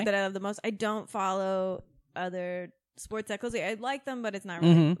 Sure, okay. sport that I love the most. I don't follow other sports that closely. I like them, but it's not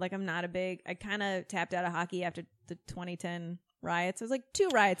really like I'm not a big. I kind of tapped out of hockey after the 2010 riots. I was like, 2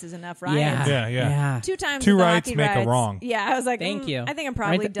 riots is enough. Riots. Yeah. 2 times. 2 with the riots hockey make a riots. wrong. Yeah, I was like, Thank you. I think I'm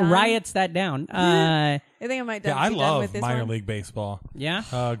probably done. Riots that down. I think I might. Yeah, I be done love with this minor one. league baseball.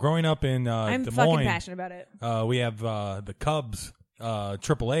 Yeah. Growing up in I'm Des fucking Moines, passionate about it. we have the Cubs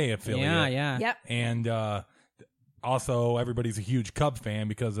AAA affiliate. Yeah. Yep. And also, everybody's a huge Cub fan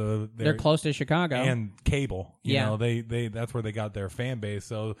because of They're close to Chicago. and cable. You Yeah. know, they that's where they got their fan base.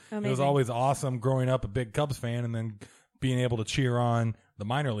 So it was Amazing. always awesome growing up a big Cubs fan and then being able to cheer on the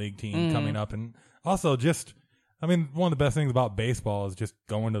minor league team coming up. And also just, I mean, one of the best things about baseball is just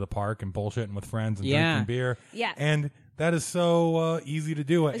going to the park and bullshitting with friends and drinking beer. Yeah. And that is so easy to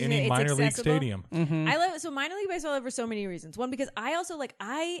do at It's any minor league accessible. stadium. I love it. So minor league baseball for so many reasons. One, because I also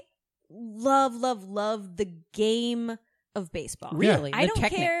I love the game of baseball. Really? I The don't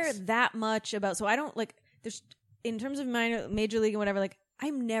care techniques. that much about. So I don't there's in terms of major league and whatever. Like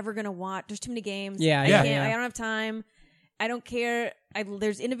I'm never gonna watch. There's too many games. Yeah, I yeah, can't, yeah. I don't have time. I don't care.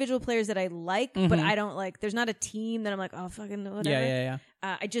 There's individual players that I like, but I don't like. There's not a team that I'm like, oh fucking whatever. Yeah.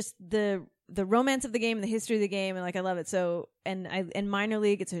 I just the romance of the game and the history of the game, and I love it. So and minor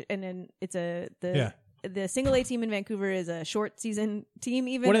league, the single A team in Vancouver is a short season team.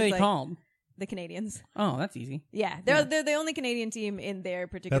 Even What are It's they called? The Canadians. Oh, that's easy. Yeah, they're the only Canadian team in their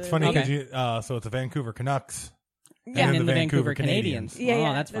particular. That's funny because Okay. so it's the Vancouver Canucks And then the the Vancouver Canadians. Yeah, oh,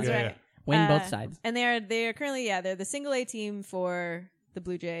 yeah, that's fun. that's Yeah, right. Win both sides. And they're currently they're the single A team for the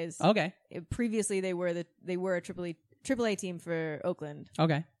Blue Jays. Okay. Previously they were a triple A team for Oakland.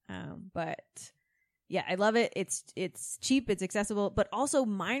 Okay. But yeah, I love it. It's cheap, it's accessible, but also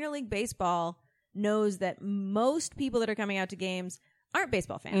minor league baseball knows that most people that are coming out to games aren't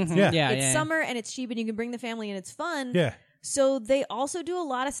baseball fans. Yeah. Yeah. It's yeah. summer and it's cheap and you can bring the family and it's fun. Yeah. So they also do a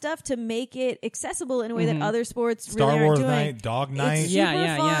lot of stuff to make it accessible in a way that other sports Star really Wars aren't doing. night, dog night. It's super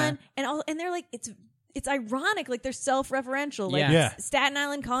Yeah, fun, and they're like it's ironic, like they're self-referential. Like Yeah. Yeah. Staten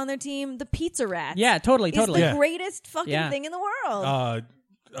Island calling their team the Pizza Rats. Yeah, totally. It's the Yeah. greatest fucking Yeah. thing in the world.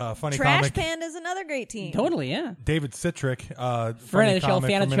 Funny Trash comic. Panda is another great team. Totally, yeah. David Citrick, Friend funny of the show, comic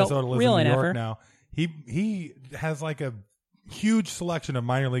fan from of the show, Minnesota, lives real in New NFer. York now. He has like a huge selection of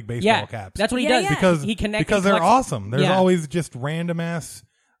minor league baseball Yeah. caps. That's what he Yeah, does. yeah. because he connects because and they're collects- awesome. There's Yeah. always just random ass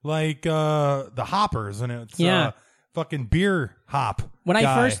like the hoppers and it's fucking beer hop. When I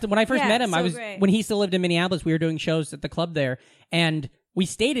guy. first Yeah, met him, I so was great. when he still lived in Minneapolis. We were doing shows at the club there, and we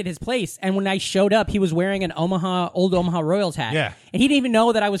stayed at his place. And when I showed up, he was wearing an old Omaha Royals hat. Yeah. And he didn't even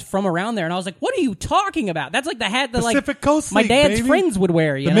know that I was from around there. And I was like, "What are you talking about? That's like the hat that Pacific Coast my League, dad's baby. friends would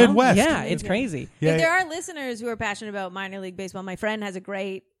wear." You The know? Midwest. Yeah, it's crazy. Yeah, If there are listeners who are passionate about minor league baseball, my friend has a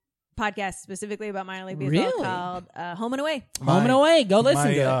great podcast specifically about minor league baseball Really? called Home and Away. Home and away. Go listen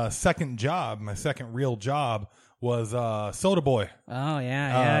my, to it. second job, my second real job was Soda Boy. Oh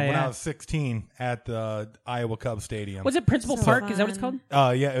yeah, When I was 16 at the Iowa Cubs Stadium. Was it Principal So Park? Is that what it's fun.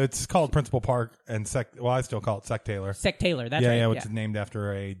 called? Yeah, it's called Principal Park and I still call it Sec Taylor. Sec Taylor. That's yeah, right. yeah, which is named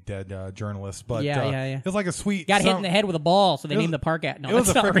after a dead journalist. But Yeah, yeah. It was like a sweet. Got hit in the head with a ball, so they It was- named the park at. No, it was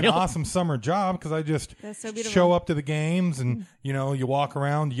a that's not freaking real. awesome summer job because I just That's so beautiful. show up to the games and you walk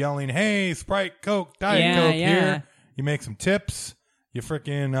around yelling, "Hey, Sprite, Coke, Diet Yeah, Coke yeah. here." You make some tips. You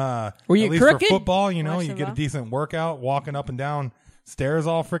freaking Were you at least crooked? for football, you Watch you the get a ball. decent workout walking up and down stairs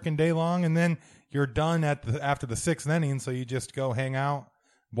all freaking day long, and then you're done after the 6th inning, so you just go hang out,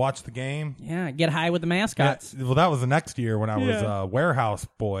 watch the game. Yeah, get high with the mascots. Well, that was the next year when I was a warehouse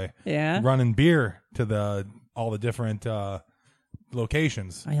boy. Yeah. running beer to all the different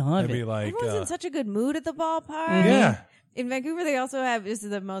locations. I love It'd be it. like Everyone's in such a good mood at the ballpark. yeah. In Vancouver, they also have, this is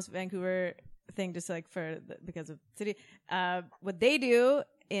the most Vancouver thing, just like because of city. What they do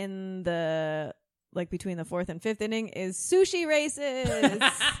in the between the 4th and 5th inning is sushi races.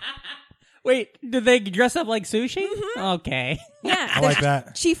 Wait, did they dress up like sushi? Okay. Yeah, I there's like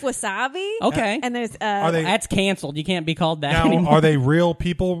that. Chief Wasabi. Okay. And there's Are they That's canceled. You can't be called that now? anymore. Are they real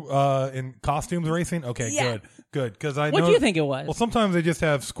people in costumes racing? Okay, Yeah. good. Because I What know. do you think it was? Well, sometimes they just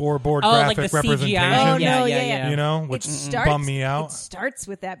have scoreboard like graphic the CGI? representation. Oh, yeah, no, yeah, yeah. You know, which bummed me out. It starts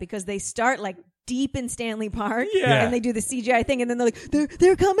with that because they start deep in Stanley Park, Yeah. and they do the CGI thing, and then they're like,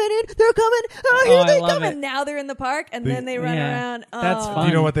 they're coming in, they're coming, oh, here I they love come, it. and now they're in the park, and then they run Yeah. around. That's Oh. fun. Do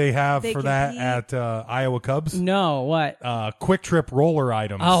you know what they have They for that compete. at Iowa Cubs? No, what? Quick Trip roller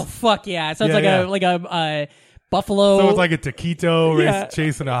items. Oh fuck yeah! So it's Yeah, like yeah. a buffalo. So it's like a taquito Yeah. race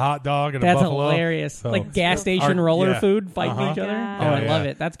chasing a hot dog and that's a buffalo. hilarious. So- like gas station Our- roller yeah. food fighting Uh-huh. each other. Yeah. Oh, I Yeah. love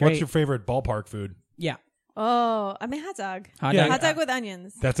it. That's great. What's your favorite ballpark food? yeah. Oh, I mean hot dog. Hot Yeah. dog. Hot dog with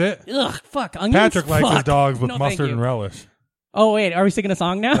onions. That's it. Ugh, fuck onions. Patrick likes his Fuck. dogs with No, mustard thank and you. relish. Oh wait, are we singing a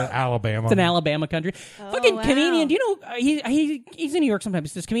song now? Alabama. It's an Alabama country. Fucking wow. comedian. Do you know he's in New York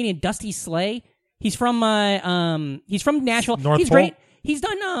sometimes? This comedian Dusty Slay. He's from Nashville. North He's Pole? great. He's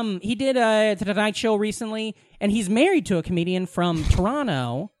done he did The Tonight Show recently, and he's married to a comedian from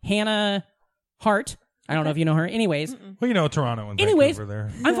Toronto, Hannah Hart. I don't know if you know her. Anyways, Well, you know Toronto and Anyways, Vancouver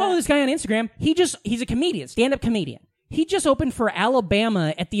there. I'm following this guy on Instagram. He's a comedian, stand-up comedian. He just opened for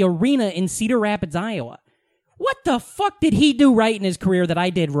Alabama at the arena in Cedar Rapids, Iowa. What the fuck did he do right in his career that I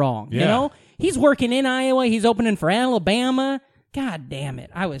did wrong? You Yeah. know? He's working in Iowa. He's opening for Alabama. God damn it.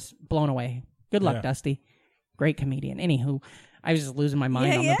 I was blown away. Good luck, Yeah. Dusty. Great comedian. Anywho, I was just losing my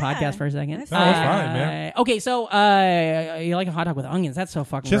mind Yeah, on yeah. the podcast for a second. That's No, that's fine, man. Okay, so you like a hot dog with onions. That's so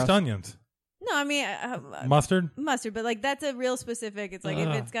fucking Just gross. onions. No, I mean Mustard? mustard, but like that's a real specific. It's like if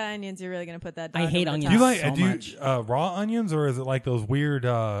it's got onions, you're really gonna put that. I dog hate over the onions. Do top. you like so do much. you raw onions, or is it like those weird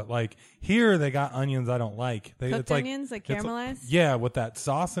like here they got onions I don't like. Cooked It's like onions, like it's caramelized? Yeah, with that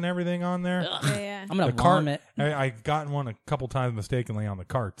sauce and everything on there. Yeah. I'm gonna The cart. vomit. I gotten one a couple times mistakenly on the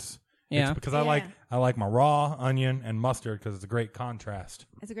carts. Yeah. It's because Yeah. I like my raw onion and mustard because it's a great contrast.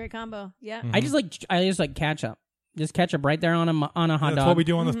 It's a great combo. Yeah. I just like ketchup. Just ketchup right there on a hot That's dog. what we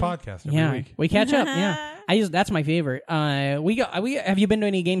do on this podcast every Yeah, week. we catch up. Yeah, that's my favorite. Have you been to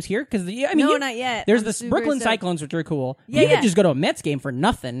any games here? Because No, not yet. There's I'm the super Brooklyn stoked. Cyclones, which are cool. Yeah, you yeah. could just go to a Mets game for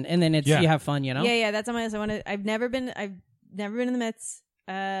nothing, and then Yeah. you have fun. You know. Yeah, that's on my list. I've never been in the Mets.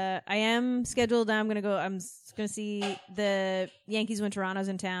 I am scheduled. I'm gonna see the Yankees when Toronto's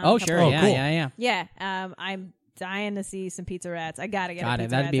in town. Oh a couple sure, Oh, yeah, cool. yeah. Yeah. I'm dying to see some Pizza Rats. I gotta get. Got a it.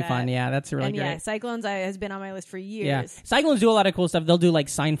 Pizza That'd be Rats fun. at. Yeah, that's really And great. yeah, Cyclones has been on my list for years. Yeah, Cyclones do a lot of cool stuff. They'll do like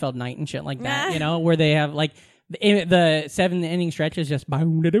Seinfeld night and shit like that. You know, where they have like the 7-inning stretch is just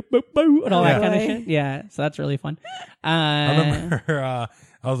and all that kind of shit. Yeah, so that's really fun. I remember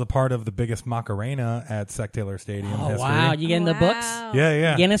I was a part of the biggest Macarena at Sec Taylor Stadium. Oh history. wow, you getting the books?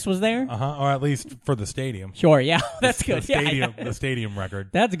 Yeah. Guinness was there. Or at least for the stadium. Sure, yeah, that's good. The Yeah, stadium, yeah. the stadium record.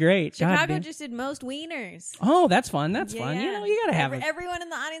 That's great. God Chicago damn. just did most wieners. Oh, that's fun. That's fun. You Yeah. know, you gotta have everyone in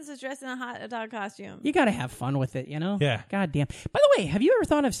the audience was dressed in a hot dog costume. You gotta have fun with it, you know? Yeah. God damn. By the way, have you ever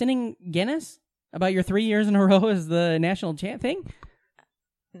thought of sending Guinness about your 3 years in a row as the national champ thing?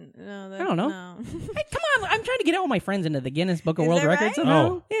 No, I don't know. No. Hey, come on, I'm trying to get all my friends into the Guinness Book of Is World that Records right? somehow.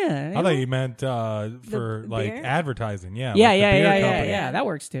 Oh. Yeah. I thought you meant for like beer? advertising. Yeah. Yeah, like the yeah, beer yeah, yeah, company. yeah. That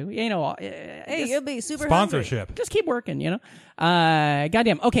works too. You know, Hey, just, you'll be super Sponsorship. just keep working, you know?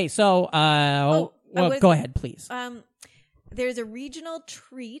 Goddamn. Okay, so, go ahead, please. hungry. There's a regional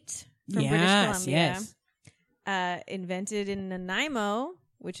treat from Yes, British Columbia. yes. Invented in Nanaimo,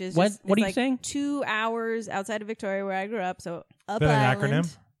 which is What- just, what it's are you like saying? 2 hours outside of Victoria, where I grew up. So up Is that an island.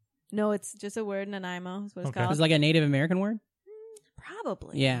 acronym? No, it's just a word. Nanaimo is what it's Okay. called. It's like a Native American word?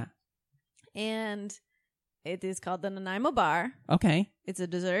 Probably. Yeah. And it is called the Nanaimo Bar. Okay. It's a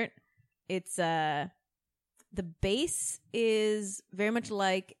dessert. It's the base is very much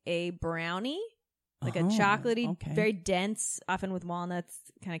like a brownie, like a Oh, chocolatey, okay. very dense, often with walnuts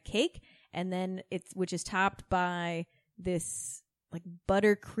kind of cake, and then which is topped by this like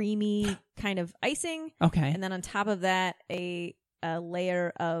butter creamy kind of icing, Okay. and then on top of that a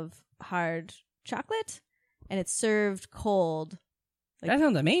layer of hard chocolate, and it's served cold. That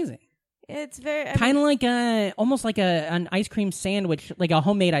sounds amazing. It's very Kind of like almost like an ice cream sandwich, like a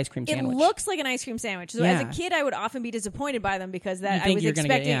homemade ice cream It sandwich. looks like an ice cream sandwich. So Yeah. as a kid, I would often be disappointed by them because You that I think was you're gonna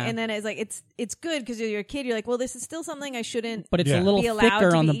get- expecting, yeah. and then it's like it's good because you're a kid. You're like, well, this is still something I shouldn't. but it's Yeah. a little be allowed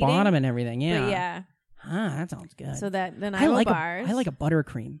thicker to on be the bottom eating. and everything. Yeah. But yeah. Ah, that sounds good. So that the I Nanaimo like bars. I like a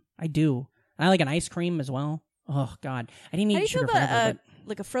buttercream. I do. I like an ice cream as well. Oh God, I didn't How do eat you feel sugar forever, about but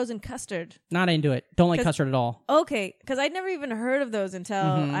like a frozen custard? not into it. Don't like 'Cause- custard at all. Okay, because I'd never even heard of those until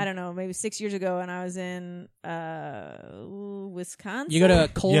Mhm. I don't know, maybe 6 years ago, when I was in Wisconsin. You go to Yeah,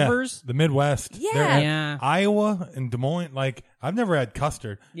 Culver's. the Midwest. Yeah. They're at Yeah. Iowa and Des Moines. Like I've never had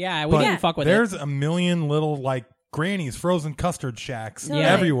custard. Yeah, we But didn't fuck with there's it. a million little like grannies frozen custard shacks Totally.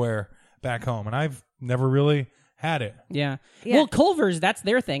 everywhere back home, and I've never really had it. Yeah. Yeah. Well, Culver's, that's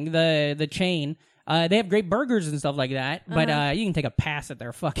their thing. The chain. They have great burgers and stuff like that, but you can take a pass at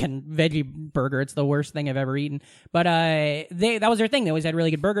their fucking veggie burger. It's the worst thing I've ever eaten. But that was their thing. They always had really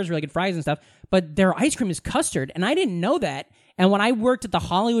good burgers, really good fries and stuff. But their ice cream is custard, and I didn't know that. And when I worked at the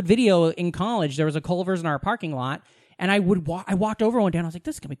Hollywood Video in college, there was a Culver's in our parking lot, and I walked over one day, and I was like,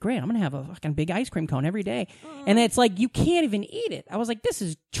 "This is gonna be great. I'm gonna have a fucking big ice cream cone every day." And it's like you can't even eat it. I was like, "This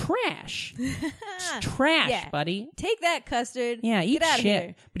is trash. It's trash, Yeah. buddy." Take that custard. Yeah, eat Get out shit. of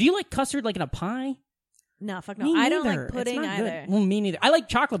here. But do you like custard like in a pie? No, fuck no. Me I don't neither. like pudding It's not good. either. Well, me neither. I like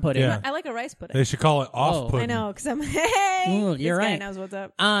chocolate pudding. Yeah. I like a rice pudding. They should call it off-putting. I know, because I'm, hey, Ooh, you're this guy right. knows what's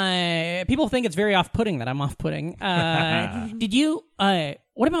up. People think it's very off-putting that I'm off-putting. Did you?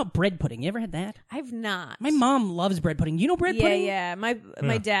 What about bread pudding? You ever had that? I've not. My mom loves bread pudding. You know bread pudding? Yeah.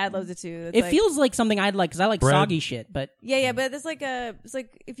 My dad loves it too. It's It like, feels like something I'd like because I like Bread. soggy shit. But yeah, but it's like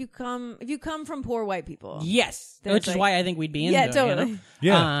if you come from poor white people. yes, Then which it's is like- why I think we'd be into Yeah, it. totally.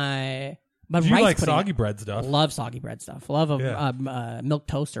 You know? Yeah. But You rice like pudding, soggy bread stuff. Love soggy bread stuff. Love a Yeah. milk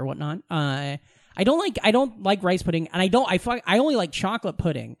toast or whatnot. I don't like rice pudding, and I only like chocolate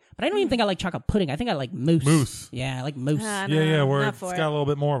pudding. But I don't even think I like chocolate pudding. I think I like mousse. Mousse. Yeah, I like mousse. Yeah, where not it's for got it. a little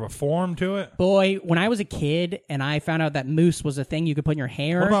bit more of a form to it. Boy, when I was a kid and I found out that mousse was a thing you could put in your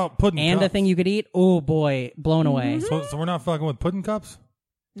hair, What about pudding and a cups? thing you could eat. Oh boy, blown away. So we're not fucking with pudding cups?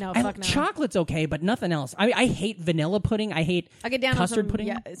 No, I, fuck no. chocolate's okay, but nothing else. I hate vanilla pudding. I hate I get down custard on some, pudding.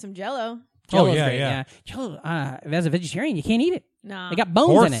 Yeah, some Jello. Jello's yeah, great, yeah. Jello, as a vegetarian, you can't eat it. No. They got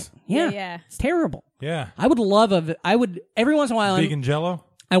bones in Horse. it. Yeah, Yeah. it's terrible. Yeah. I would every once in a while. Vegan Jello?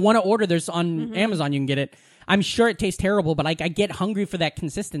 I want to order. There's on Amazon. You can get it. I'm sure it tastes terrible, but I get hungry for that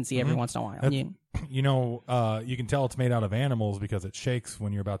consistency every once in a while. That's- You know, you can tell it's made out of animals because it shakes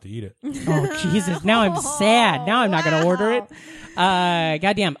when you're about to eat it. Oh Jesus! Now I'm sad. Now I'm not going to order it.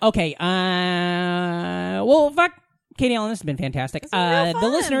 Goddamn. Okay. Well, fuck. Katie Allen, this has been fantastic. It's been real The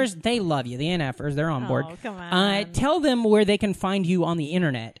fun. listeners, they love you. The NFers, they're on board. Oh, come on. Tell them where they can find you on the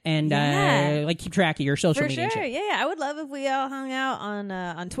internet and Yeah. Keep track of your social For media. sure. and shit. Yeah. I would love if we all hung out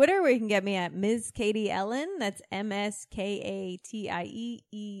on Twitter, where you can get me at Ms. Katie Ellen. That's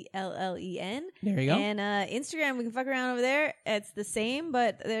MSKATIEELLEN. There you go. And Instagram, we can fuck around over there. It's the same,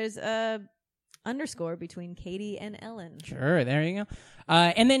 but there's a underscore between Katie and Ellen. Sure, there you go.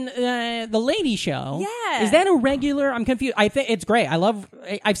 And then the Lady Show. Yeah. Is that a regular? I'm confused. I think it's great.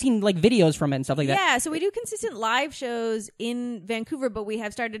 I've seen like videos from it and stuff like that. Yeah, so we do consistent live shows in Vancouver, but we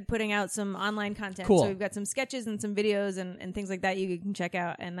have started putting out some online content. Cool. So we've got some sketches and some videos and things like that you can check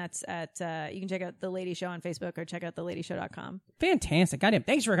out. And that's at, you can check out The Lady Show on Facebook or check out theladyshow.com. Fantastic. Goddamn.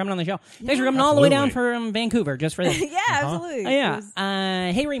 Thanks for coming on the show. Thanks for coming all the way down Absolutely. from Vancouver just for this. Yeah, absolutely. Yeah. It was-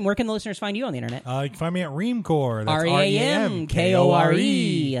 Hey, Reem, where can the listeners find you on the internet? You can find me at Reamcore. That's REAMKORE.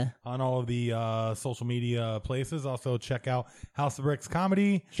 on all of the social media places. Also, check out House of Bricks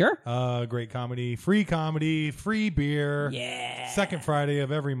Comedy. Sure. Great comedy, free beer. Yeah. Second Friday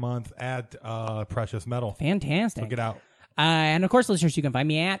of every month at Precious Metal. Fantastic. Check it out. And of course, listeners, you can find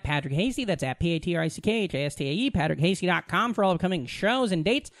me at Patrick Hasty. That's at PatrickHastae, PatrickHasty.com for all upcoming shows and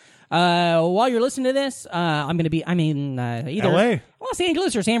dates. While you're listening to this, I'm going to be, either LA. Los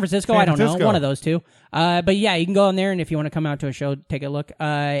Angeles or San Francisco. San I don't know. Francisco. One of those two. But yeah, you can go in there, and if you want to come out to a show, take a look.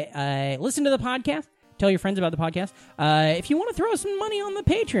 Listen to the podcast. Tell your friends about the podcast. If you want to throw some money on the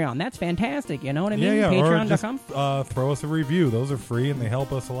Patreon, that's fantastic. You know what I mean? Yeah. Or just Patreon.com. throw us a review. Those are free and they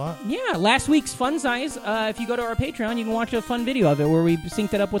help us a lot. Yeah, last week's Fun Size, if you go to our Patreon, you can watch a fun video of it where we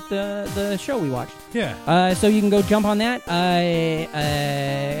synced it up with the show we watched. Yeah. So you can go jump on that.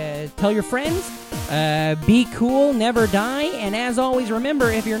 Tell your friends. Be cool, never die. And as always, remember,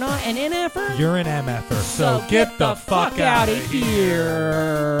 if you're not an NFer, You're an MFer. So get the fuck out of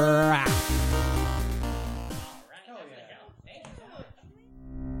here.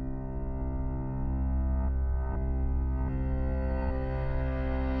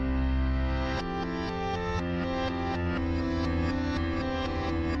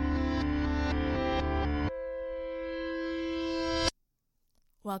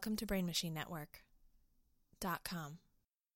 Welcome to BrainMachineNetwork.com.